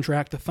accept the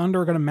contract. The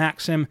Thunder are going to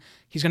max him.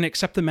 He's going to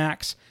accept the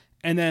max,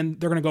 and then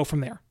they're going to go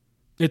from there.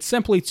 It's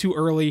simply too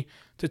early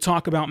to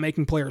talk about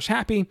making players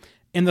happy,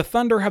 and the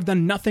Thunder have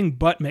done nothing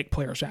but make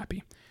players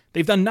happy.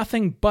 They've done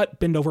nothing but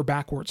bend over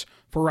backwards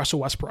for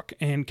Russell Westbrook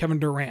and Kevin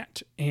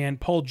Durant and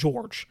Paul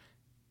George.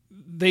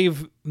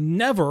 They've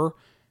never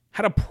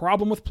had a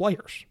problem with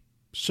players.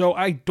 So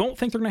I don't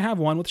think they're going to have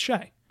one with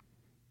Shea.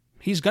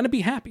 He's going to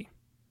be happy.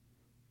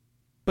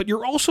 But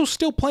you're also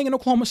still playing in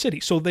Oklahoma City,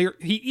 so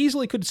he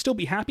easily could still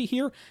be happy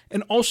here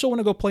and also want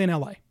to go play in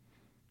LA.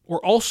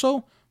 Or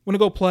also want to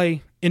go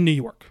play in New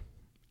York.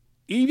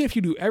 Even if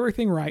you do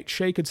everything right,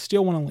 Shea could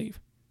still want to leave.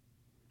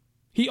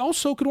 He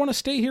also could want to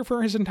stay here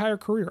for his entire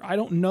career. I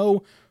don't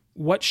know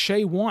what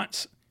Shea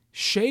wants.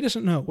 Shea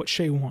doesn't know what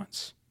Shea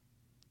wants.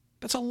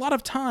 That's a lot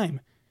of time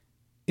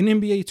in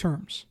NBA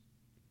terms.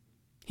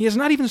 He has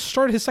not even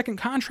started his second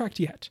contract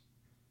yet.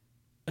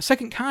 A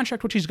second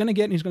contract which he's going to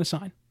get and he's going to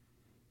sign.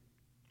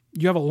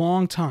 You have a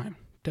long time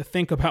to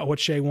think about what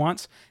Shea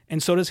wants,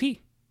 and so does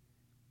he.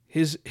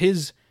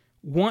 His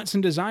wants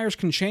and desires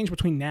can change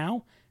between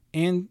now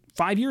and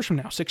 5 years from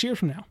now, 6 years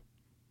from now.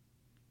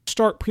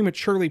 Start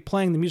prematurely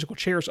playing the musical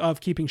chairs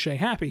of keeping Shea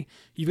happy.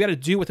 You've got to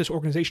do what this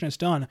organization has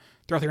done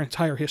throughout their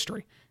entire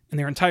history. In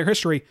their entire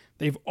history,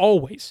 they've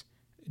always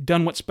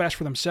done what's best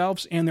for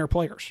themselves and their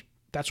players.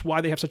 That's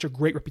why they have such a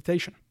great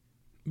reputation.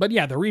 But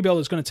yeah, the rebuild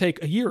is going to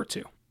take a year or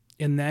two.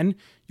 And then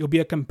you'll be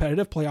a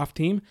competitive playoff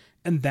team.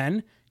 And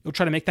then you'll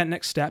try to make that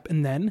next step.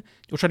 And then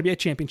you'll try to be a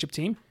championship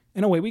team.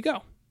 And away we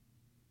go.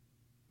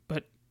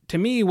 But to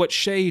me, what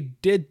Shea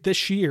did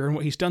this year and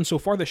what he's done so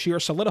far this year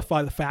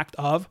solidify the fact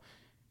of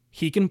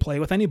he can play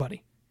with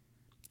anybody.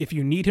 If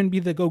you need him to be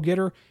the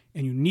go-getter,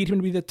 and you need him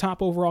to be the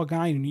top overall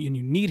guy, and you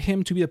need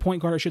him to be the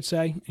point guard, I should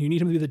say, and you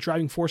need him to be the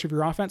driving force of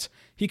your offense,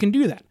 he can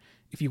do that.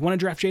 If you want to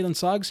draft Jalen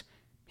Suggs,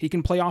 he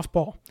can play off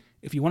ball.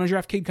 If you want to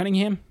draft Cade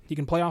Cunningham, he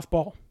can play off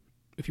ball.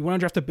 If you want to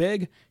draft a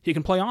big, he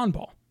can play on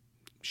ball.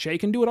 Shea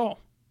can do it all.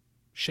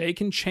 Shea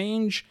can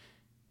change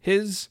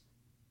his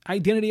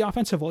identity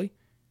offensively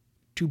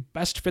to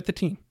best fit the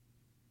team.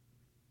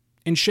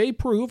 And Shea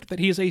proved that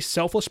he is a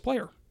selfless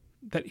player,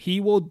 that he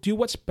will do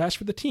what's best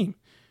for the team.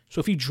 So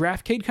if you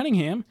draft Cade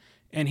Cunningham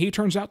and he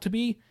turns out to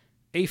be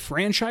a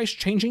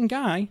franchise-changing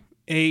guy,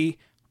 a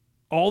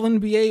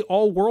all-NBA,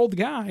 all-world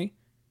guy,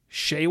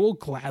 Shea will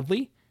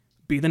gladly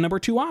be the number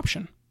 2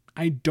 option.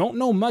 I don't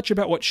know much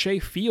about what Shea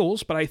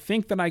feels, but I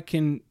think that I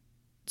can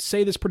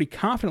say this pretty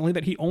confidently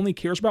that he only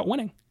cares about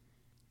winning.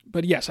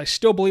 But yes, I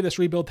still believe this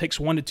rebuild takes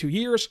 1 to 2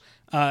 years,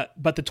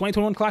 but the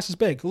 2021 class is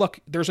big.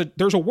 Look, there's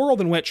a world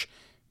in which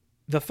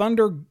the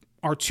Thunder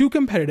are too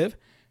competitive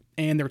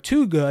and they're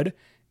too good,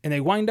 and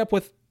they wind up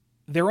with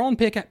their own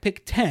pick at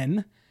pick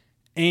 10,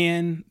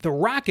 and the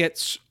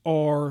Rockets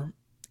are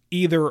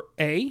either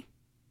A,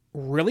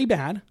 really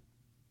bad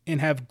and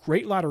have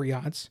great lottery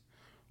odds,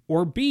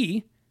 or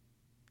B,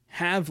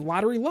 have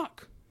lottery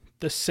luck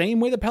the same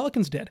way the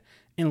Pelicans did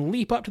and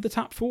leap up to the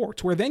top 4,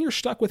 to where then you're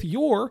stuck with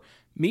your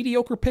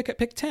mediocre pick at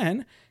pick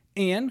 10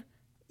 and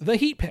the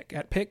Heat pick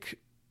at pick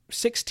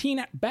 16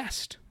 at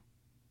best,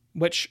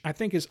 which I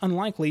think is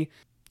unlikely,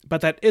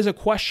 but that is a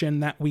question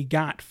that we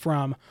got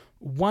from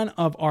one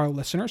of our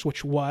listeners,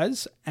 which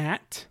was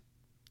at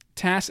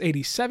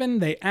TAS87.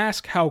 They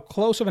ask, how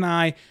close of an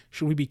eye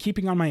should we be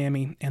keeping on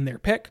Miami and their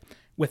pick?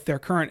 With their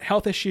current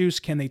health issues,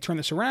 can they turn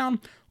this around,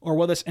 or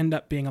will this end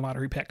up being a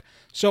lottery pick?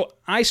 So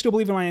I still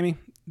believe in Miami.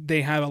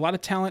 They have a lot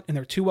of talent, and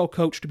they're too well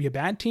coached to be a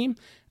bad team.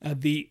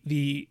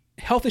 The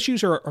health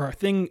issues are a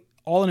thing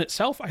all in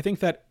itself. I think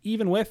that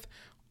even with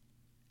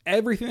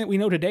everything that we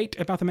know to date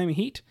about the Miami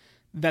Heat,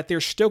 that they're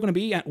still going to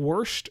be at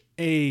worst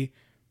a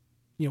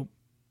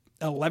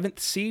 11th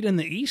seed in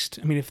the East.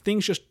 I mean, if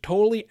things just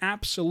totally,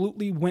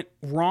 absolutely went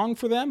wrong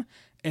for them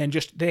and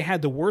just they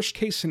had the worst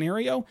case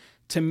scenario,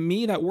 to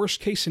me, that worst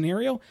case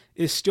scenario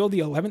is still the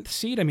 11th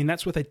seed. I mean,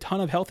 that's with a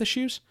ton of health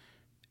issues.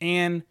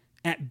 And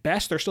at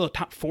best, they're still a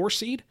top 4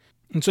 seed.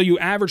 And so you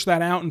average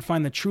that out and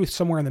find the truth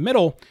somewhere in the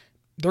middle.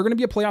 They're going to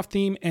be a playoff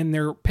team, and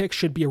their pick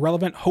should be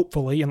irrelevant,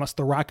 hopefully, unless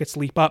the Rockets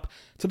leap up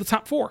to the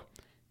top 4.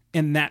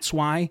 And that's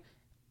why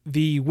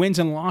the wins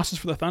and losses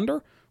for the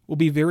Thunder will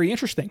be very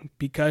interesting,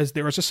 because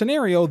there is a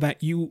scenario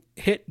that you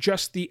hit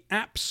just the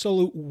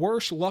absolute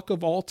worst luck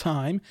of all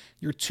time.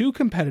 You're too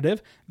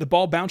competitive. The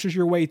ball bounces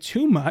your way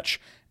too much.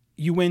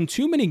 You win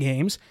too many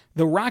games.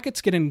 The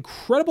Rockets get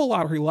incredible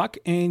lottery luck,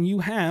 and you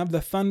have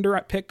the Thunder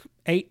at pick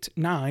 8,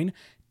 9,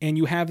 and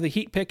you have the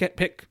Heat pick at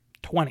pick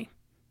 20.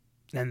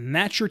 And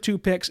that's your 2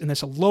 picks in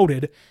this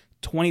loaded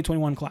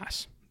 2021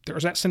 class.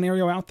 There's that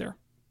scenario out there.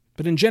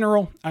 But in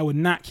general, I would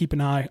not keep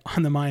an eye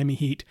on the Miami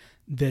Heat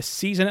this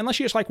season, unless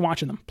you just like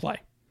watching them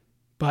play.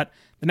 But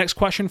the next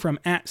question from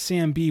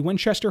 @SamB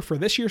Winchester for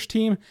this year's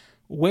team: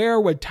 where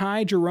would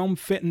Ty Jerome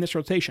fit in this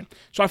rotation?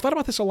 So I've thought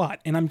about this a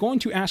lot, and I'm going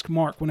to ask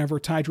Mark whenever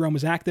Ty Jerome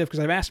is active, because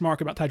I've asked Mark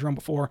about Ty Jerome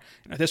before,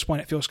 and at this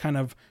point it feels kind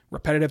of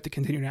repetitive to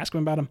continue to ask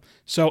him about him.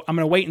 So I'm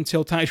going to wait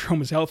until Ty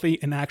Jerome is healthy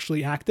and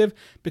actually active,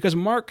 because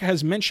Mark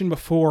has mentioned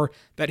before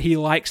that he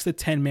likes the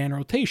 10-man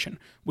rotation,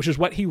 which is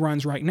what he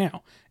runs right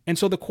now. And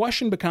so the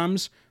question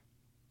becomes,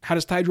 how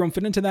does Ty Jerome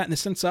fit into that, in the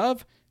sense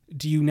of,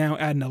 do you now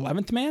add an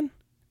 11th man?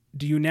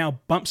 Do you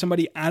now bump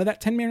somebody out of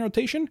that 10-man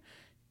rotation?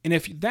 And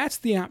if that's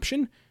the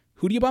option,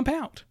 who do you bump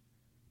out?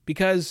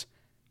 Because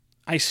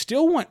I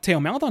still want Teo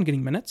Maledon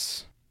getting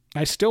minutes.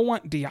 I still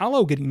want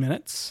Diallo getting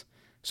minutes.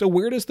 So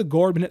where does the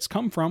guard minutes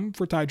come from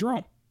for Ty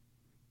Jerome?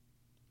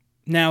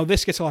 Now,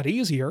 this gets a lot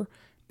easier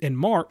in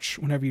March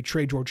whenever you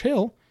trade George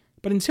Hill.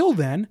 But until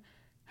then,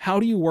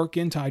 how do you work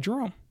in Ty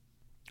Jerome?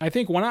 I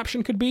think one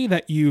option could be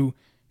that you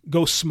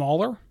go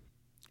smaller,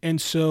 and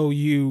so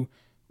you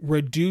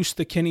reduce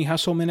the Kenny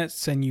Hustle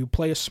minutes and you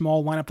play a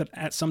small lineup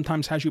that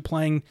sometimes has you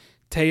playing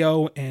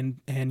Teo, and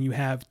you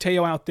have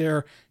Teo out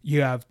there,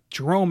 you have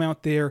Jerome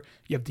out there,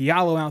 you have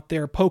Diallo out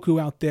there,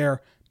 Poku out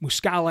there,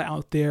 Muscala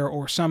out there,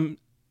 or some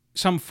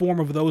form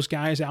of those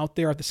guys out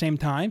there at the same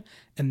time,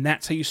 and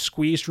that's how you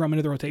squeeze Jerome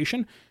into the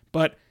rotation.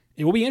 But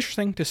it will be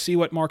interesting to see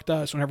what Mark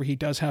does whenever he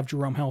does have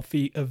Jerome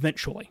healthy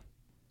eventually.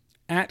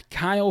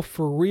 @Kyle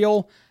For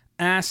Real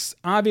asks,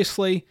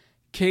 obviously,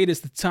 Cade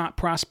is the top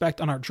prospect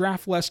on our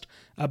draft list,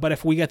 but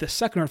if we get the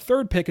second or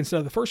third pick instead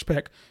of the first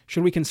pick,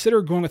 should we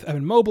consider going with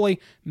Evan Mobley,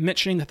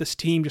 mentioning that this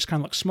team just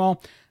kind of looks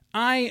small?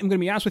 I am going to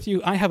be honest with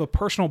you, I have a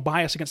personal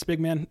bias against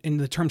big men in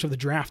the terms of the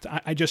draft.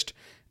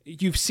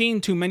 You've seen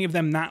too many of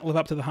them not live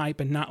up to the hype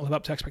and not live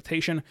up to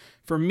expectation.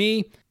 For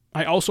me,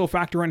 I also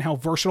factor in how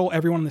versatile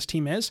everyone on this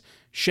team is.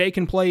 Shea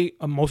can play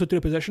a multitude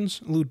of positions,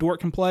 Lou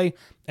Dort can play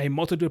a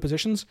multitude of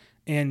positions,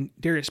 and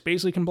Darius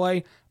Bazley can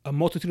play a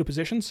multitude of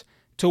positions,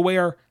 to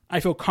where I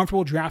feel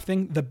comfortable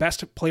drafting the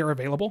best player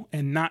available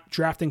and not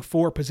drafting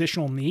for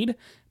positional need,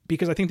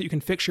 because I think that you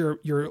can fix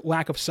your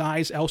lack of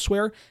size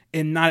elsewhere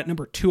and not at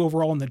number 2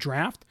 overall in the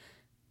draft.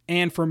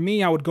 And for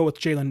me, I would go with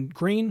Jalen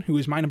Green, who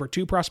is my number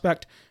 2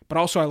 prospect, but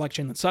also I like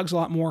Jalen Suggs a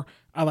lot more.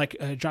 I like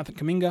Jonathan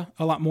Kuminga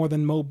a lot more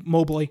than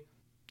Mobley.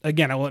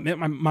 Again, I will admit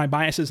my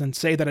biases and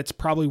say that it's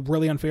probably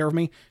really unfair of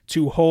me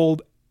to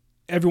hold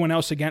everyone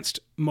else against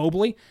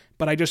Mobley,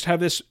 but I just have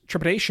this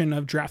trepidation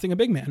of drafting a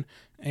big man,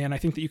 and I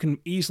think that you can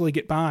easily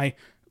get by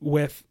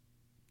with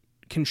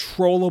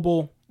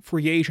controllable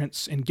free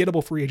agents and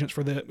gettable free agents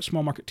for the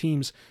small market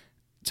teams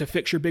to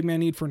fix your big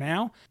man need for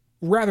now,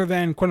 rather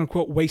than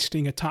quote-unquote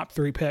wasting a top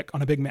 3 pick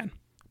on a big man.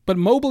 But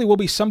Mobley will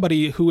be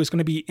somebody who is going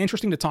to be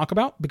interesting to talk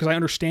about, because I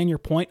understand your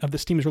point of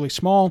this team is really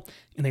small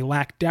and they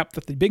lack depth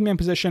at the big man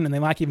position, and they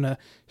lack even a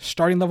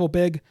starting level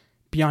big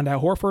beyond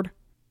Al Horford.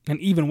 And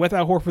even with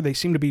Al Horford, they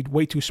seem to be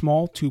way too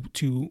small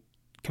to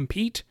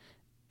compete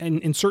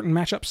in certain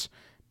matchups.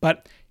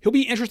 But he'll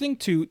be interesting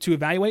to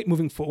evaluate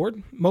moving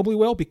forward, Mobley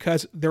will,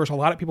 because there's a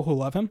lot of people who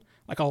love him.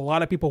 Like, a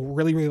lot of people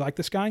really, really like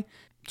this guy.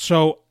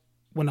 So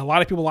when a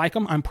lot of people like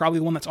him, I'm probably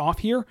the one that's off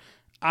here.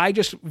 I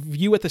just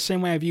view it the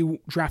same way I view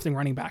drafting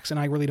running backs, and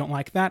I really don't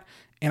like that.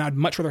 and I'd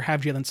much rather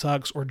have Jalen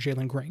Suggs or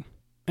Jalen Green.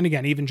 And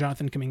again, even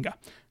Jonathan Kuminga.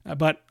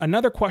 But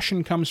another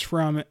question comes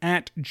from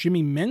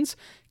 @JimmyMins.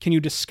 Can you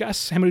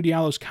discuss Hamidou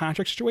Diallo's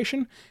contract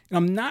situation? And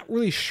I'm not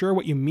really sure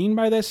what you mean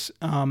by this.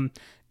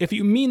 If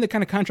you mean the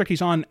kind of contract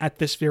he's on at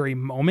this very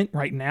moment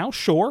right now,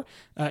 sure.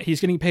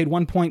 He's getting paid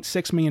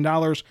 $1.6 million,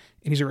 and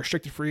he's a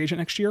restricted free agent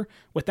next year.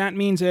 What that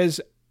means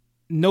is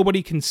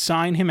nobody can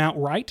sign him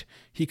outright.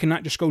 He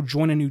cannot just go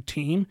join a new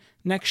team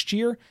next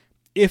year.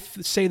 If,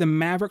 say, the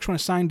Mavericks want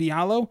to sign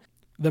Diallo,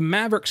 the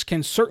Mavericks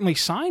can certainly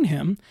sign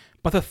him,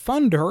 but the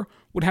Thunder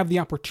would have the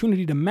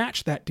opportunity to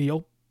match that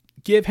deal,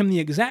 give him the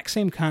exact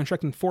same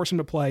contract, and force him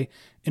to play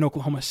in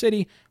Oklahoma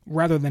City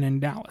rather than in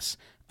Dallas.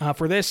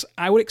 For this,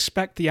 I would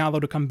expect Diallo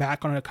to come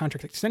back on a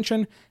contract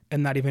extension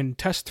and not even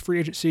test free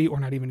agency or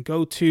not even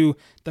go to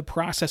the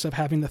process of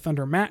having the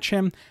Thunder match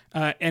him.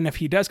 And if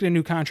he does get a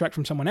new contract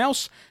from someone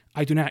else,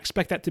 I do not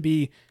expect that to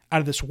be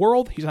out of this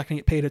world. He's not going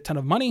to get paid a ton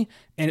of money,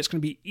 and it's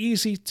going to be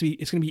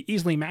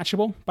easily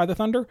matchable by the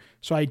Thunder.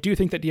 So I do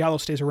think that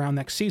Diallo stays around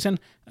next season.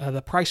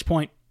 The price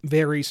point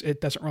varies.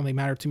 It doesn't really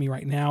matter to me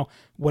right now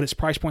what his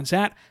price point's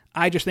at.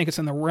 I just think it's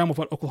in the realm of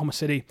what Oklahoma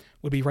City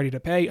would be ready to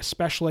pay,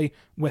 especially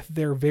with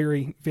their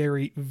very,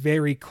 very,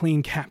 very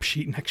clean cap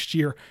sheet next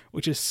year,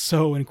 which is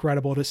so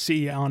incredible to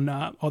see on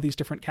all these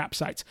different cap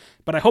sites.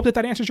 But I hope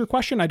that answers your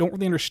question. I don't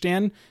really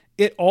understand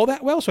it all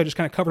that well, so I just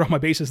kind of covered all my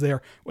bases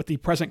there with the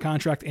present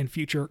contract and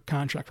future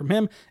contract from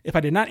him. If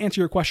I did not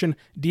answer your question,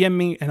 DM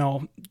me and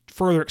I'll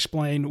further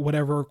explain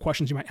whatever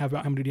questions you might have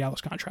about Hamidou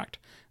Diallo's contract.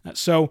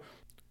 So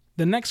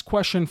the next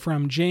question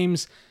from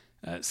James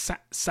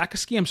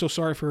Sakaski, I'm so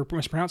sorry for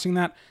mispronouncing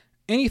that.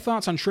 Any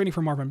thoughts on trading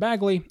for Marvin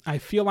Bagley? I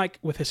feel like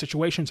with his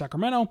situation in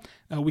Sacramento,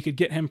 we could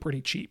get him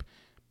pretty cheap.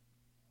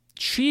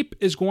 Cheap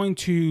is going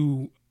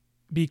to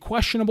be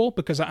questionable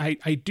because I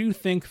do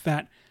think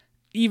that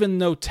even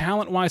though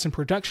talent-wise and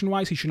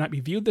production-wise he should not be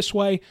viewed this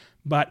way,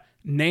 but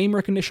name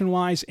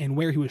recognition-wise and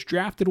where he was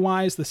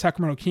drafted-wise, the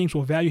Sacramento Kings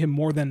will value him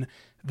more than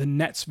the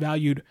Nets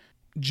valued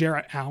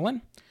Jarrett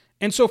Allen.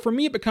 And so for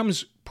me, it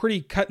becomes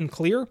pretty cut and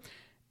clear.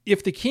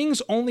 If the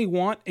Kings only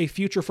want a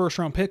future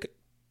first-round pick,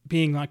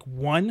 being like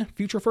one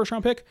future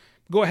first-round pick,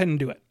 go ahead and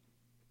do it.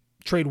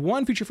 Trade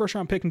one future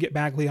first-round pick and get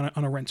Bagley on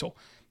a rental.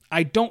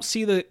 I don't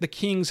see the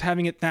Kings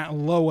having it that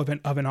low of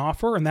an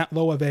offer and that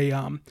low of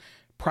a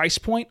price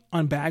point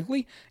on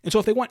Bagley. And so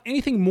if they want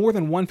anything more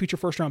than one future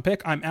first-round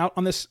pick, I'm out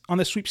on this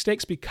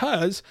sweepstakes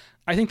because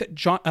I think that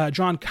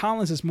John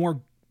Collins is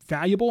more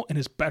valuable and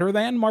is better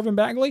than Marvin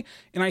Bagley.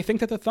 And I think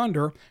that the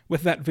Thunder,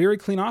 with that very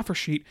clean offer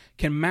sheet,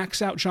 can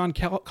max out John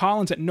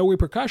Collins at no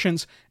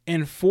repercussions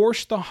and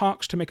force the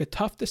Hawks to make a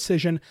tough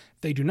decision.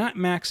 They do not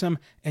max him,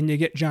 and you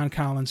get John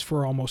Collins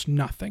for almost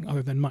nothing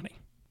other than money.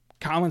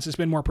 Collins has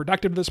been more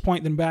productive at this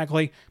point than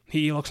Bagley.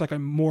 He looks like a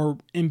more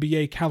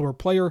NBA caliber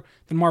player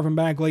than Marvin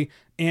Bagley,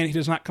 and he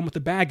does not come with the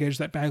baggage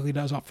that Bagley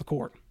does off the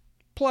court.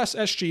 Plus,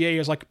 SGA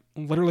is like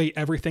literally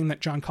everything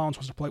that John Collins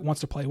wants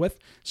to play with,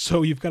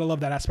 so you've got to love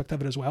that aspect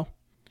of it as well.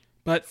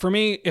 But for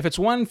me, if it's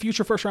one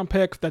future first-round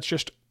pick that's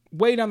just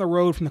way down the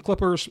road from the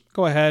Clippers,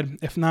 go ahead.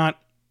 If not,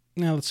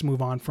 let's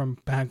move on from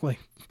Bagley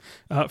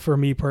for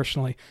me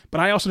personally.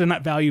 But I also did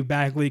not value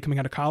Bagley coming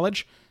out of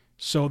college,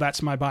 so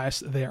that's my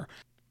bias there.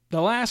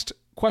 The last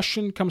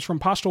question comes from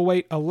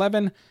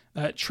Postleweight11.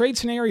 Trade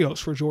scenarios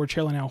for George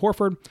Hill and Al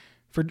Horford.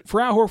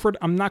 For Al Horford,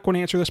 I'm not going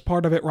to answer this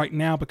part of it right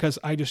now because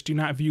I just do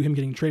not view him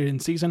getting traded in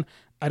season.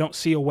 I don't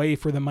see a way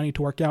for the money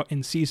to work out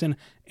in season,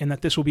 and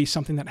that this will be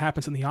something that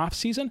happens in the off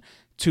season,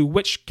 to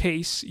which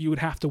case you would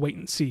have to wait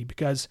and see.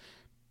 Because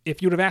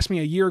if you would have asked me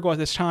a year ago at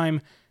this time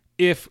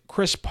if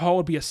Chris Paul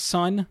would be a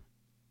Sun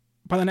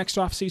by the next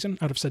off season,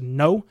 I would have said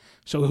no.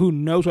 So who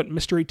knows what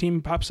mystery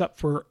team pops up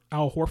for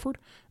Al Horford.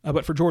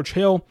 But for George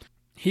Hill,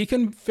 he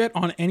can fit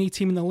on any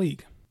team in the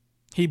league.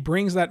 He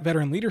brings that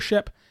veteran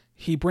leadership.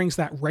 He brings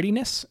that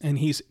readiness, and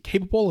he's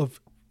capable of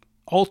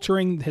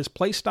altering his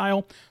play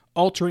style,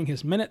 altering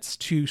his minutes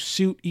to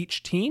suit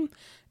each team,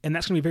 and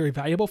that's going to be very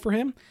valuable for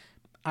him.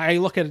 I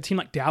look at a team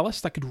like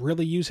Dallas that could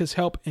really use his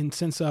help in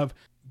sense of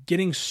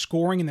getting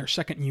scoring in their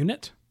second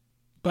unit.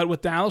 But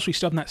with Dallas, we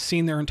still have not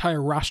seen their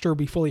entire roster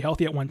be fully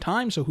healthy at one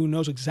time, so who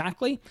knows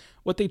exactly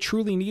what they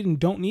truly need and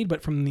don't need.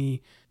 But from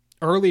the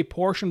early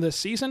portion of this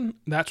season,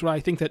 that's what I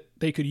think that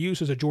they could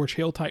use as a George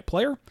Hill type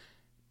player.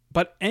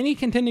 But any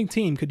contending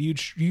team could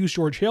use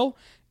George Hill,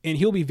 and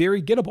he'll be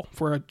very gettable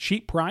for a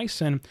cheap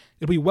price, and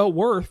it'll be well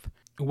worth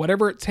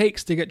whatever it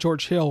takes to get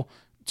George Hill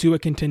to a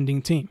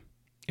contending team.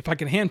 If I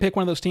could handpick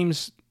one of those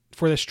teams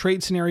for this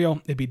trade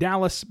scenario, it'd be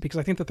Dallas, because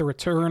I think that the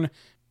return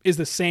is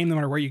the same no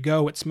matter where you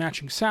go. It's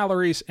matching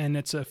salaries, and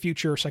it's a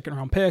future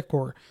second-round pick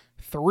or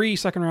 3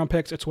 second-round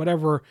picks. It's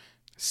whatever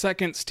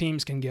seconds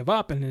teams can give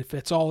up, and if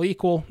it's all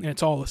equal and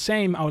it's all the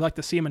same, I would like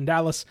to see him in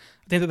Dallas.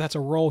 I think that that's a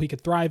role he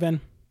could thrive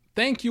in.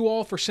 Thank you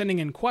all for sending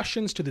in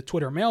questions to the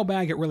Twitter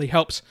mailbag. It really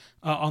helps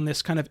on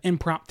this kind of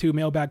impromptu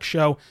mailbag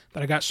show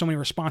that I got so many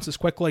responses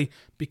quickly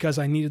because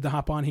I needed to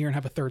hop on here and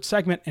have a third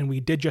segment, and we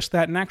did just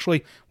that. And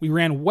actually, we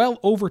ran well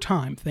over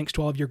time thanks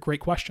to all of your great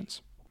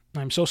questions.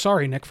 I'm so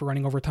sorry, Nick, for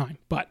running over time,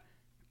 but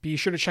Be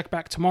sure to check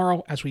back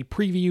tomorrow as we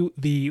preview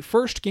the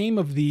first game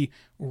of the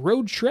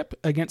road trip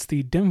against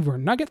the Denver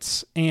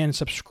Nuggets, and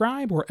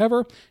subscribe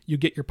wherever you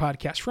get your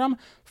podcast from.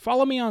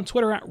 Follow me on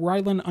Twitter at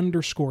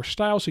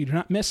Rylan_style so you do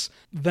not miss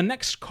the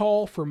next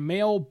call for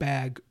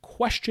mailbag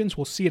questions.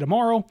 We'll see you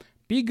tomorrow.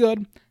 Be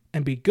good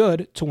and be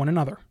good to one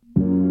another.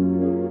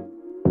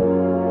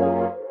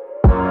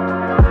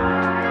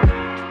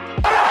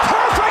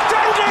 Perfect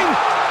ending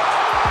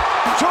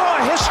to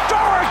a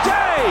historic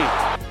day.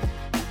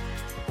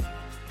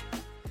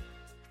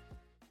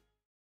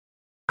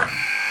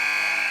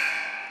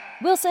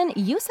 Wilson,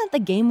 you sent the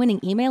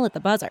game-winning email at the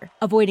buzzer,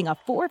 avoiding a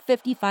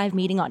 4:55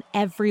 meeting on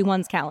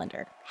everyone's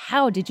calendar.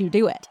 How did you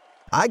do it?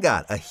 I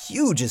got a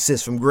huge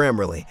assist from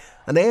Grammarly,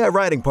 an AI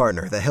writing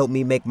partner that helped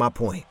me make my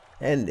point.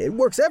 And it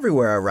works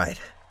everywhere I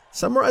write.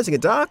 Summarizing a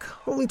doc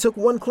only took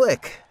one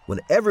click. When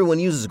everyone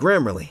uses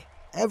Grammarly,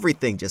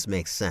 everything just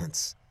makes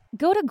sense.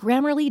 Go to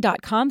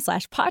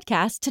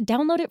Grammarly.com/podcast to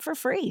download it for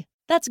free.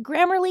 That's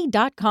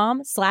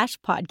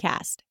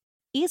Grammarly.com/podcast.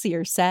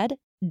 Easier said,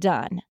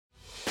 done.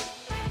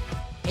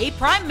 Hey,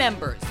 Prime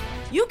members,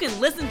 you can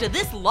listen to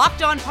this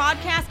Locked On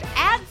podcast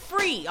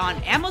ad-free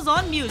on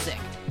Amazon Music.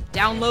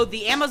 Download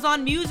the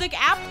Amazon Music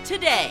app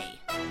today.